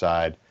other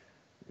side.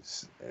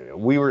 I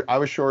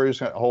was sure he was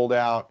going to hold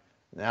out.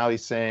 Now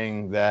he's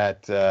saying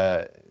that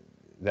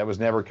that was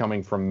never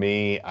coming from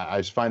me. I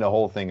just find the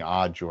whole thing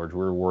odd, George.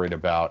 We're worried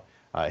about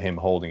him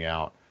holding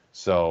out.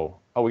 So,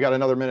 we got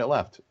another minute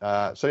left.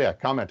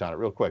 Comment on it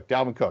real quick.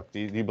 Dalvin Cook, do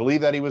you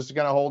believe that he was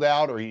going to hold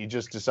out, or he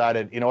just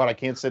decided, I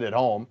can't sit at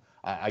home.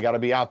 I got to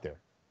be out there?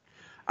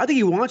 I think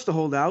he wants to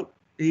hold out.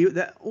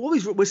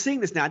 We're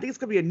seeing this now. I think it's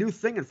going to be a new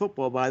thing in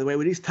football, by the way,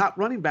 with these top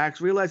running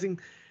backs realizing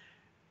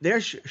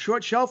their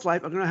short shelf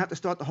life are going to have to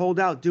start to hold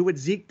out, do what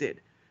Zeke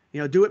did,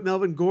 do what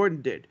Melvin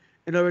Gordon did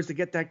in order to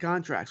get that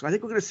contract. So I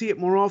think we're going to see it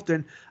more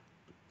often.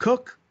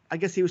 Cook, I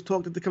guess he was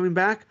talked into coming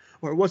back,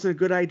 or it wasn't a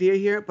good idea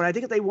here. But I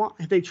think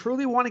if they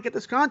truly want to get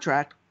this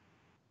contract,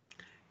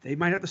 they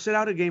might have to sit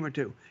out a game or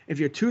two. If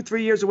you're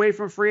 2-3 years away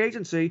from free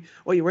agency,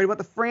 or you're worried about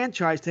the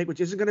franchise tag,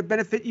 which isn't going to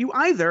benefit you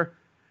either,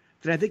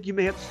 then I think you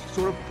may have to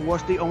sort of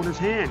force the owner's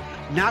hand.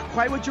 Not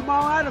quite what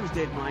Jamal Adams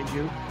did, mind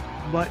you,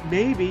 but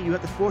maybe you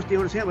have to force the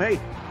owner's hand. Well, hey,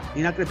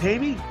 you're not going to pay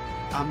me?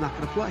 I'm not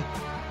going to play.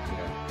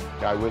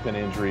 Guy with an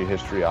injury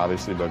history,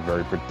 obviously, but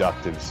very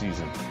productive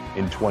season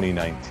in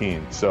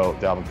 2019. So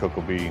Dalvin Cook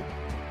will be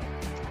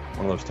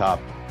one of those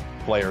top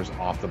players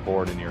off the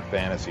board in your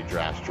fantasy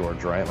drafts,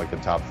 George, right? Like the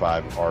top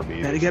 5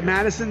 RB. Better get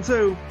Madison,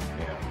 too.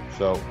 Yeah.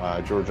 So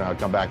George and I will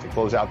come back to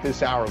close out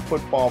this hour of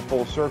Football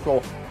Full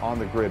Circle on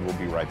the Grid. We'll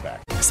be right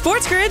back.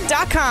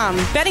 SportsGrid.com.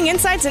 Betting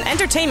insights and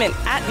entertainment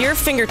at your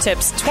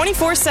fingertips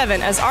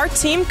 24/7 as our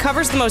team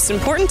covers the most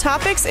important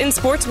topics in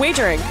sports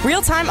wagering.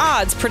 Real-time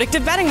odds,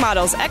 predictive betting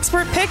models,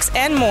 expert picks,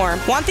 and more.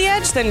 Want the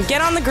edge? Then get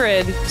on the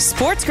grid.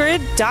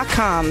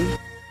 SportsGrid.com.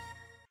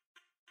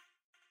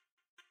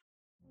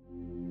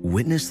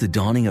 Witness the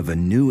dawning of a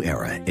new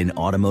era in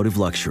automotive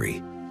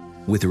luxury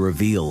with a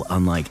reveal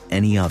unlike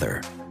any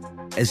other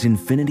as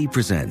Infiniti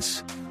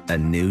presents a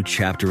new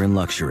chapter in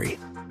luxury,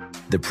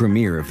 the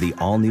premiere of the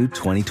all-new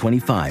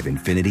 2025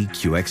 Infiniti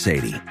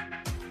QX80.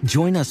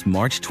 Join us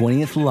March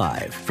 20th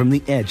live from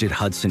the Edge at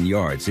Hudson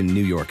Yards in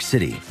New York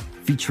City,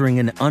 featuring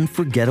an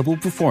unforgettable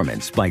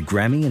performance by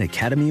Grammy and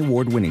Academy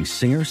Award-winning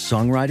singer,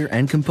 songwriter,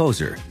 and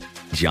composer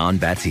Jon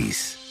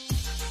Batiste.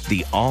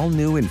 The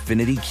all-new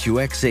Infiniti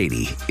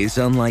QX80 is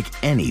unlike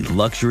any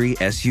luxury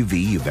SUV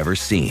you've ever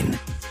seen.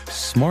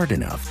 Smart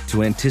enough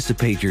to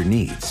anticipate your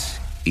needs,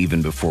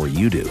 even before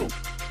you do.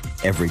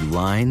 Every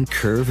line,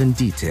 curve, and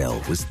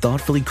detail was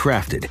thoughtfully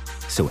crafted,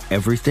 so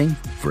everything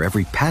for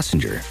every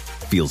passenger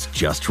feels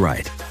just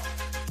right.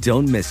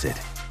 Don't miss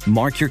it.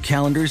 Mark your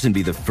calendars and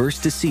be the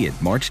first to see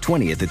it March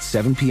 20th at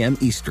 7 p.m.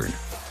 Eastern,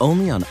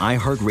 only on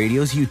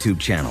iHeartRadio's YouTube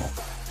channel.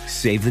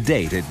 Save the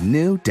date at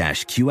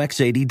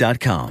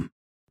new-QX80.com.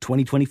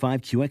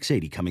 2025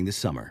 QX80 coming this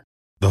summer.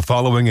 The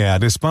following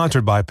ad is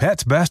sponsored by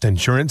Pets Best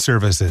Insurance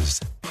Services.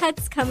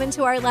 Pets come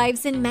into our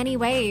lives in many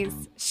ways.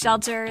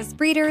 Shelters,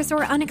 breeders,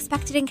 or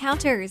unexpected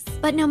encounters.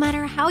 But no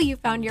matter how you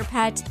found your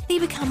pet, they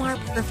become our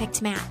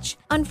perfect match.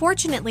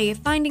 Unfortunately,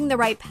 finding the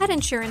right pet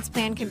insurance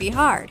plan can be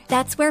hard.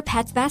 That's where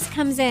Pets Best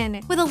comes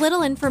in. With a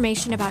little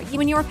information about you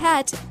and your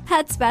pet,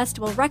 Pets Best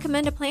will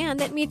recommend a plan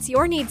that meets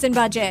your needs and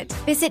budget.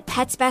 Visit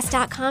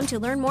PetsBest.com to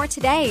learn more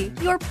today.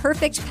 Your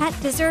perfect pet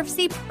deserves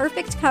the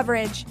perfect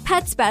coverage.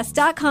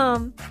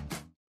 PetsBest.com.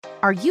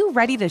 Are you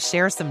ready to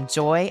share some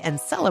joy and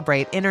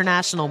celebrate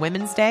International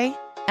Women's Day?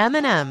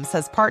 M&M's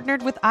has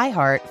partnered with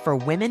iHeart for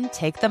Women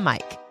Take the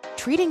Mic,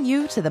 treating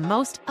you to the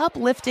most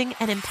uplifting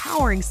and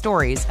empowering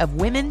stories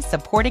of women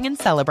supporting and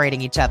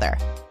celebrating each other.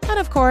 And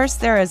of course,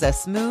 there is a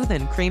smooth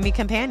and creamy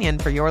companion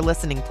for your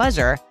listening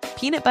pleasure,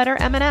 peanut butter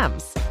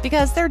M&M's,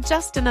 because they're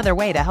just another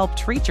way to help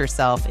treat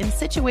yourself in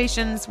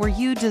situations where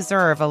you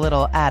deserve a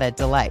little added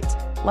delight,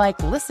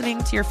 like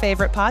listening to your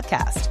favorite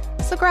podcast.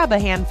 So grab a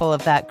handful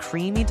of that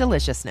creamy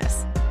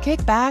deliciousness.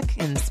 Kick back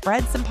and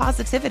spread some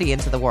positivity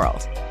into the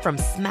world. From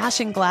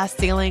smashing glass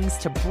ceilings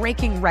to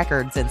breaking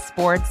records in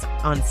sports,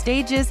 on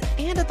stages,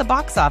 and at the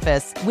box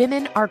office,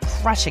 women are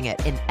crushing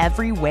it in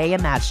every way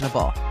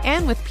imaginable.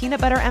 And with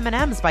peanut butter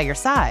M&M's by your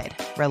side,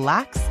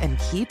 relax and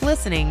keep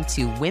listening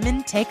to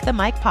Women Take the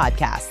Mic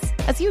podcasts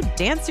as you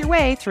dance your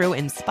way through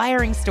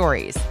inspiring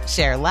stories,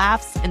 share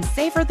laughs, and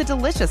savor the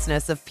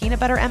deliciousness of peanut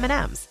butter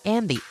M&M's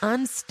and the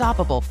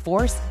unstoppable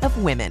force of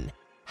women.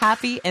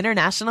 Happy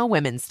International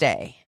Women's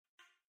Day.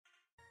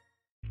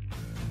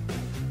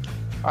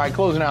 All right,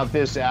 closing out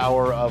this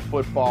hour of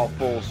Football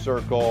Full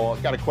Circle,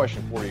 I've got a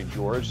question for you,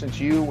 George. Since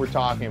you were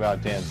talking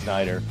about Dan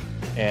Snyder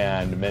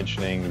and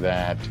mentioning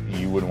that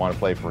you wouldn't want to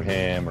play for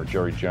him or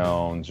Jerry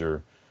Jones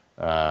or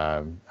I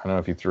don't know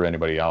if you threw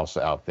anybody else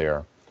out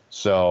there.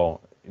 So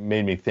it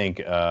made me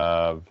think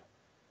of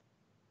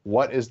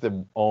what is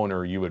the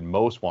owner you would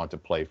most want to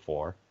play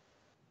for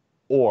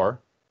or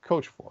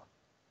coach for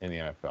in the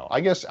NFL?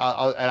 I guess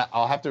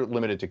I'll have to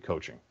limit it to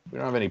coaching. We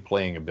don't have any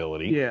playing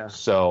ability. Yeah.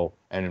 So,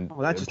 and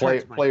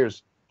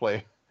players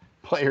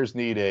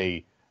need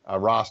a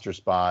roster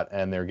spot,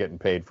 and they're getting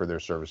paid for their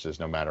services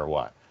no matter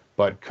what.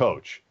 But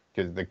coach,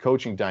 because the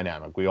coaching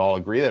dynamic, we all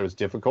agree that it was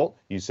difficult.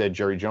 You said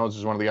Jerry Jones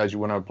is one of the guys you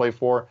wouldn't want to play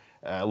for.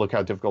 Look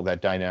how difficult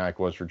that dynamic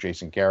was for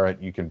Jason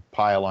Garrett. You can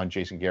pile on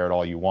Jason Garrett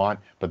all you want,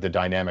 but the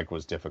dynamic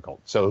was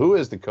difficult. So who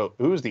is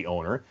the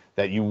owner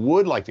that you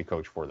would like to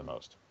coach for the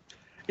most?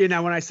 You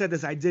know, when I said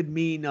this, I did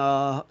mean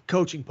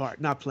coaching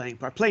part, not playing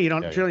part. Playing, you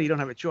don't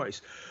have a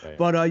choice. Yeah.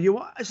 But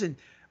listen,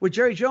 with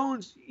Jerry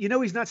Jones, you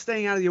know he's not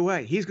staying out of your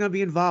way. He's going to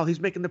be involved. He's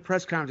making the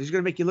press conference. He's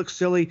going to make you look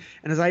silly.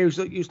 And as I used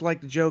to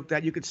like to joke,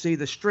 that you could see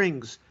the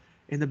strings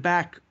in the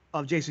back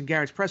of Jason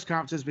Garrett's press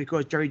conferences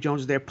because Jerry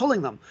Jones is there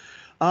pulling them.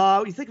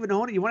 You think of an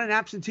owner, you want an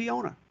absentee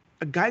owner.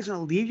 A guy's going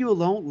to leave you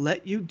alone,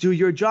 let you do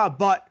your job,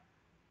 but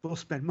we'll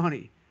spend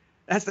money.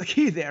 That's the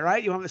key there,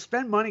 right? You want him to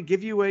spend money,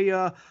 give you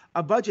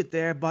a budget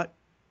there, but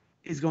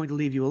is going to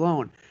leave you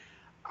alone.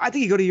 I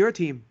think you go to your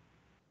team.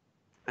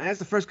 And that's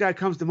the first guy that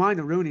comes to mind,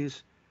 the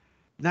Rooney's.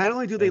 Not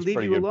only do they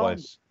leave you alone,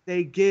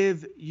 they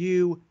give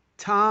you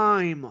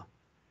time.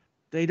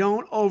 They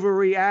don't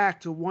overreact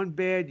to one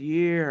bad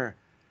year.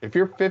 If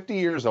you're 50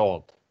 years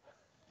old,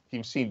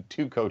 you've seen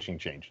 2 coaching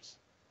changes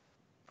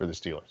for the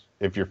Steelers.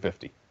 If you're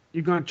 50.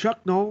 You've gone Chuck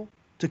Noll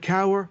to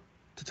Cowher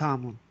to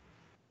Tomlin.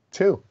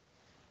 2.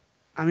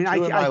 I mean,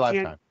 2 in my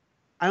lifetime.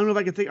 I don't know if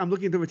I can think. I'm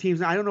looking through the teams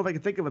now. I don't know if I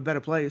can think of a better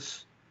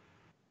place.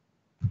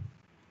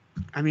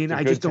 I mean,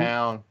 I just don't.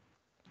 Town.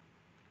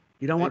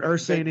 You don't want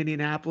Irsay in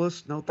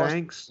Indianapolis? No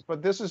thanks.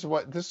 But this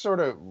sort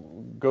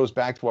of goes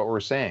back to what we're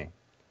saying.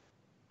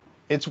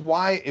 It's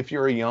why, if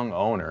you're a young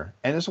owner,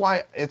 and it's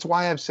why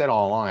I've said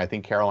all along, I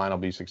think Carolina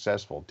will be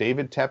successful.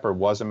 David Tepper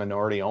was a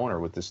minority owner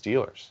with the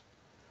Steelers,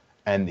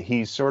 and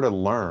he sort of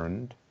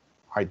learned,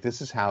 all right,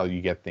 this is how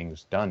you get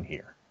things done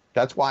here.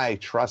 That's why I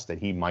trust that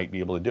he might be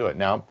able to do it.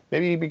 Now,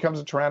 maybe he becomes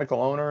a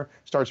tyrannical owner,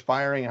 starts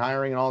firing,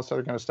 hiring, and all this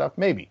other kind of stuff.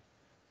 Maybe.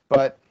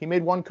 But he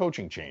made one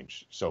coaching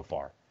change so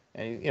far.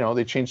 And,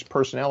 they changed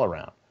personnel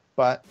around.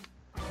 But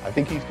I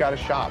think he's got a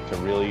shot to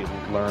really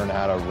learn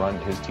how to run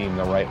his team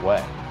the right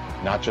way.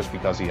 Not just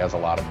because he has a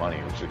lot of money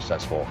or is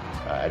successful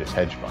at his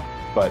hedge fund.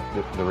 But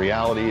the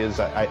reality is,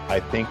 I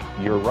think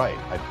you're right.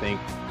 I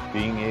think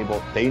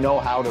they know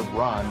how to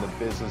run the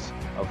business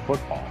of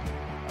football.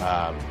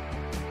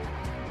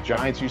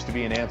 Giants used to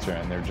be an answer,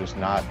 and they're just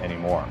not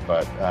anymore.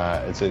 But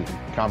it's a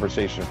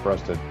conversation for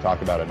us to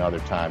talk about another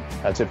time.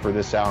 That's it for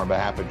this hour. On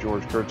behalf of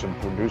George Kurtz and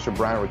producer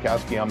Brian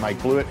Rakowski, I'm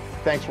Mike Blewett.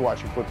 Thanks for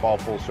watching Football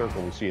Full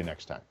Circle. We'll see you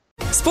next time.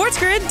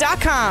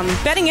 SportsGrid.com.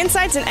 Betting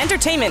insights and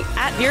entertainment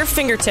at your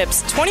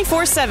fingertips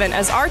 24/7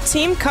 as our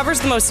team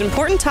covers the most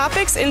important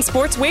topics in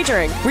sports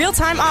wagering.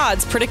 Real-time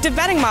odds, predictive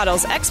betting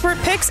models, expert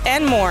picks,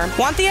 and more.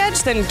 Want the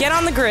edge? Then get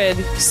on the grid.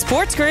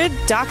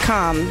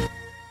 SportsGrid.com.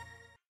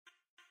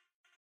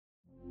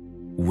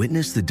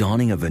 Witness the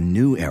dawning of a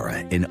new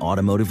era in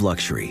automotive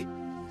luxury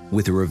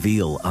with a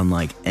reveal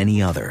unlike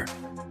any other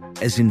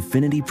as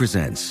Infiniti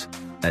presents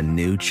a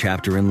new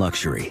chapter in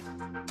luxury,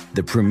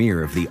 the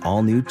premiere of the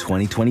all-new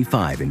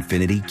 2025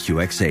 Infiniti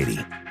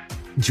QX80.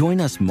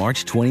 Join us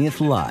March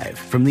 20th live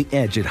from the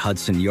Edge at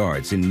Hudson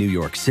Yards in New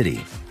York City,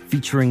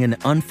 featuring an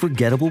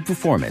unforgettable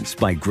performance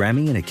by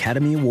Grammy and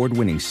Academy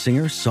Award-winning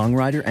singer,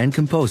 songwriter, and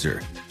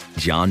composer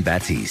Jon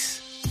Batiste.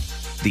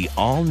 The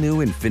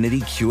all-new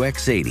Infiniti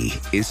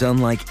QX80 is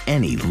unlike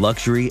any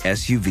luxury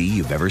SUV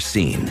you've ever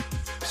seen.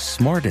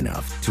 Smart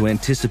enough to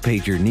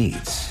anticipate your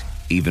needs,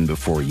 even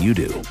before you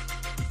do.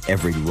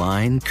 Every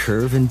line,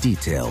 curve, and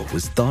detail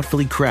was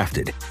thoughtfully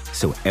crafted,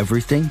 so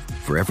everything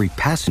for every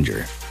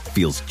passenger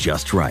feels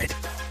just right.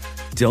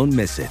 Don't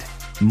miss it.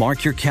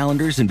 Mark your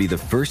calendars and be the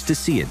first to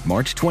see it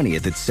March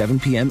 20th at 7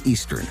 p.m.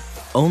 Eastern,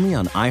 only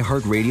on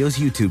iHeartRadio's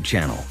YouTube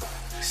channel.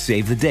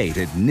 Save the date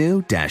at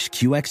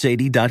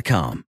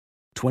new-QX80.com.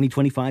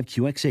 2025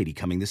 QX80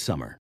 coming this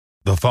summer.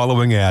 The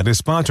following ad is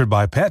sponsored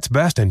by Pets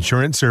Best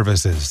Insurance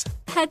Services.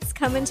 Pets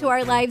come into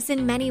our lives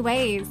in many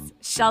ways.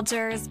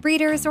 Shelters,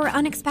 breeders, or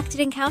unexpected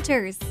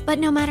encounters. But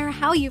no matter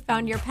how you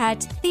found your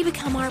pet, they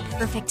become our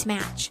perfect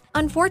match.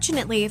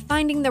 Unfortunately,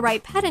 finding the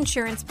right pet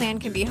insurance plan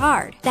can be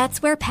hard.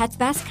 That's where Pets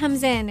Best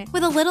comes in.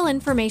 With a little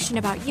information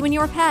about you and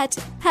your pet,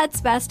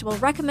 Pets Best will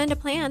recommend a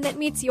plan that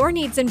meets your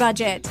needs and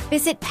budget.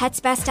 Visit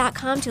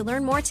PetsBest.com to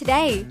learn more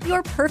today.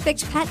 Your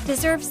perfect pet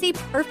deserves the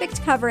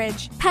perfect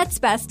coverage.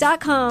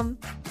 PetsBest.com.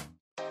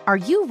 Are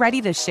you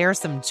ready to share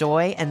some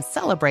joy and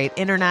celebrate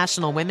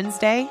International Women's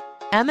Day?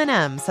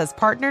 M&M's has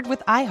partnered with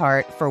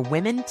iHeart for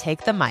Women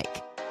Take the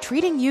Mic,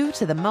 treating you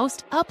to the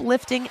most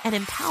uplifting and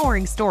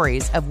empowering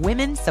stories of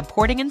women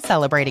supporting and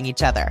celebrating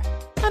each other.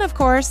 And of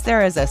course,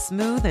 there is a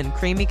smooth and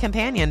creamy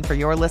companion for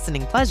your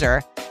listening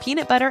pleasure,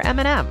 peanut butter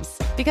M&M's,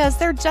 because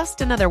they're just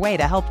another way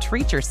to help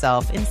treat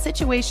yourself in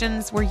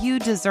situations where you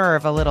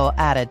deserve a little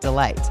added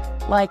delight,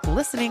 like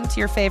listening to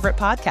your favorite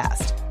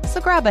podcast. So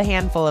grab a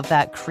handful of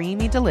that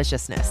creamy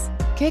deliciousness,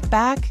 kick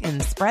back,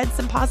 and spread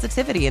some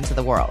positivity into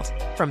the world.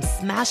 From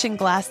smashing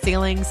glass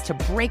ceilings to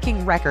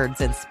breaking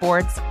records in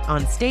sports,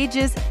 on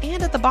stages,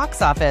 and at the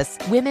box office,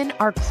 women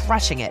are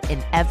crushing it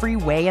in every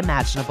way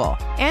imaginable.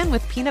 And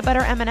with peanut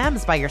butter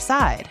M&M's by your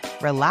side,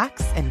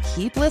 relax and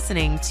keep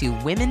listening to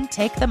Women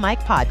Take the Mic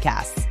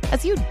podcasts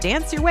as you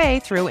dance your way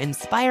through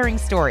inspiring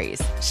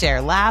stories,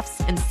 share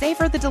laughs, and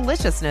savor the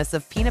deliciousness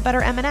of peanut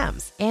butter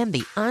M&M's and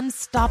the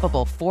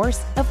unstoppable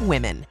force of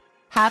women.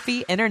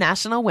 Happy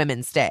International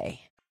Women's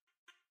Day.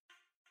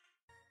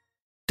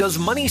 Does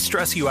money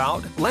stress you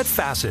out? Let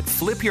Facet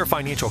flip your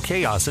financial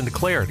chaos into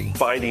clarity.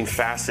 Finding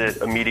Facet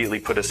immediately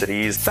put us at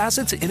ease.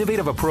 Facet's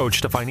innovative approach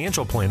to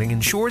financial planning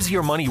ensures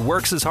your money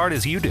works as hard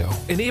as you do,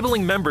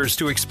 enabling members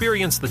to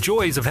experience the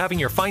joys of having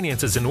your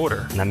finances in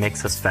order. And that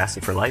makes us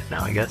Facet for life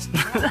now, I guess.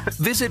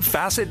 Visit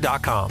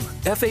Facet.com,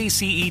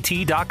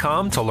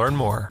 FACET.com to learn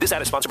more. This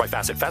ad is sponsored by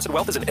Facet. Facet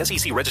Wealth is an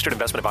SEC registered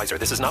investment advisor.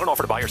 This is not an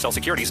offer to buy or sell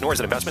securities, nor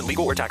is it investment,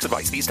 legal, or tax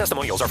advice. These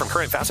testimonials are from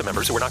current Facet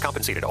members who are not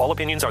compensated. All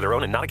opinions are their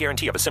own and not a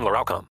guarantee of a similar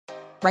outcome.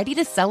 Ready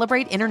to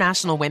celebrate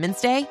International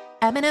Women's Day?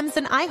 M&M's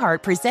and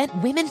iHeart present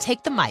Women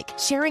Take the Mic,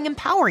 sharing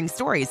empowering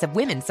stories of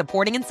women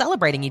supporting and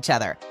celebrating each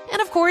other.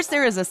 And of course,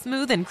 there is a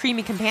smooth and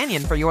creamy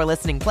companion for your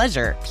listening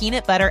pleasure,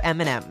 peanut butter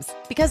M&M's,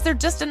 because they're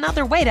just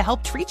another way to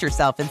help treat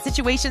yourself in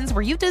situations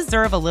where you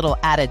deserve a little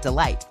added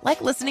delight,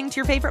 like listening to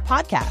your favorite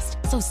podcast.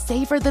 So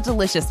savor the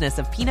deliciousness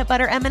of peanut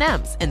butter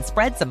M&M's and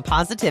spread some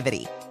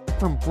positivity.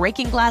 From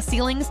breaking glass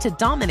ceilings to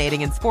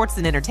dominating in sports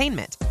and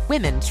entertainment,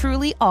 women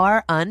truly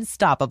are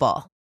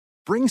unstoppable.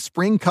 Bring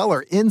spring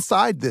color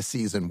inside this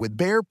season with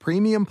Behr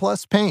Premium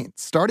Plus paint,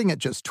 starting at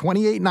just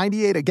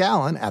 $28.98 a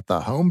gallon at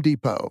the Home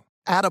Depot.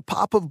 Add a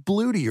pop of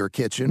blue to your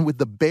kitchen with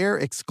the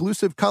Behr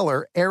exclusive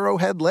color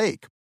Arrowhead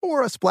Lake,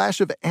 or a splash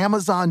of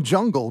Amazon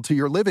Jungle to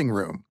your living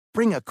room.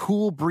 Bring a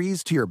cool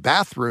breeze to your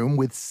bathroom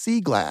with Sea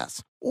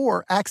Glass,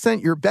 or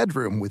accent your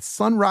bedroom with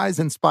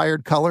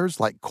sunrise-inspired colors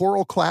like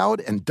coral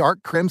cloud and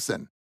dark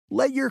crimson.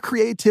 Let your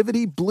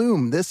creativity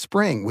bloom this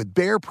spring with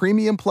Behr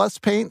Premium Plus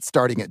paint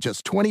starting at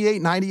just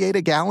 $28.98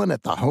 a gallon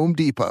at the Home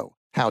Depot.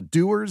 How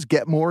doers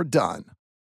get more done.